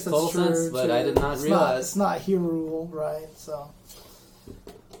 yeah, I guess makes total that's true. sense, but I did not realize. It's not Hyrule, right? So.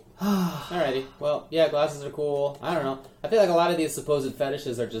 Alrighty. Well, yeah, glasses are cool. I don't know. I feel like a lot of these supposed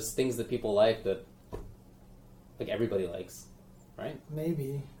fetishes are just things that people like that, like, everybody likes, right?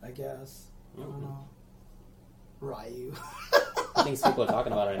 Maybe, I guess. I don't know. Ryu. Things people are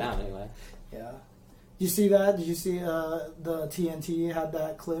talking about right now, anyway. Yeah. You see that? Did you see the TNT had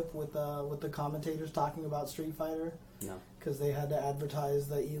that clip with the commentators talking about Street Fighter? No. Because they had to advertise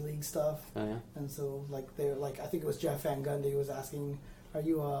the E-League stuff. Oh, yeah? And so, like, they're like, I think it was Jeff Van Gundy was asking, "Are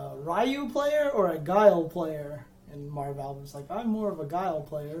you a Ryu player or a Guile player?" And Marv Albert's like, "I'm more of a Guile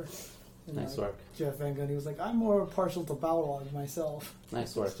player." And Nice work. Jeff Van Gundy was like, "I'm more partial to Balrog myself."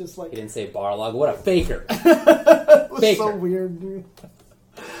 Nice work. It's just like, He didn't say Barlog. What a faker. it was Faker. so weird, dude.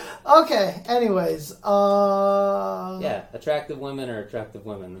 Okay, anyways. Yeah, attractive women are attractive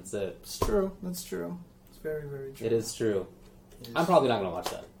women. That's it. It's true. That's true. It's very, very true. It is true. It is. I'm probably not going to watch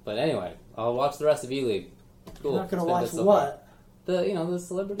that. But anyway, I'll watch the rest of E-League. Cool. You're not going to It's been watch good so what? far. The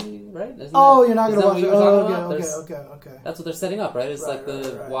celebrity, right? You're Not going to watch it. Oh, okay. That's what they're setting up, right? It's Right,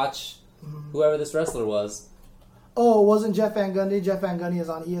 like right. watch whoever this wrestler was. Oh, it wasn't Jeff Van Gundy. Jeff Van Gundy is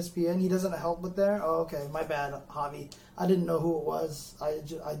on ESPN. He doesn't help with there? Oh, okay. My bad, Javi. I didn't know who it was.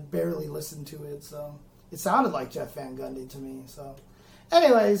 I barely listened to it, so... It sounded like Jeff Van Gundy to me, so...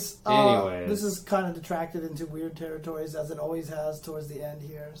 Anyways. This is kind of detracted into weird territories, as it always has towards the end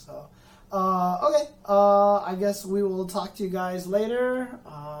here, so... Okay. I guess we will talk to you guys later.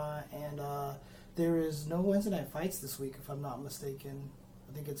 And there is no Wednesday Night Fights this week, if I'm not mistaken.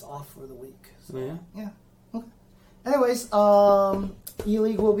 I think it's off for the week. So, Oh, yeah? Yeah. Okay. Anyways,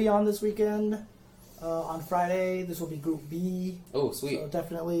 E-League will be on this weekend. On Friday, this will be Group B. Oh, sweet. So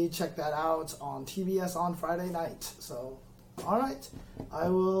definitely check that out on TBS on Friday night. So, alright. I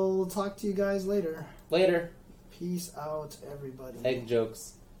will talk to you guys later. Later. Peace out, everybody. Egg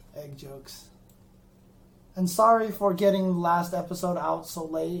jokes. Egg jokes. And sorry for getting last episode out so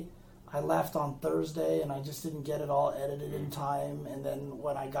late. I left on Thursday and I just didn't get it all edited in time. And then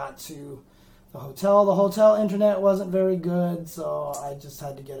when I got to the hotel internet wasn't very good, so I just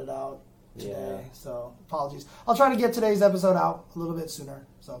had to get it out today. Yeah. So apologies. I'll try to get today's episode out a little bit sooner.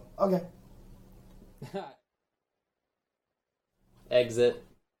 So, okay. Exit.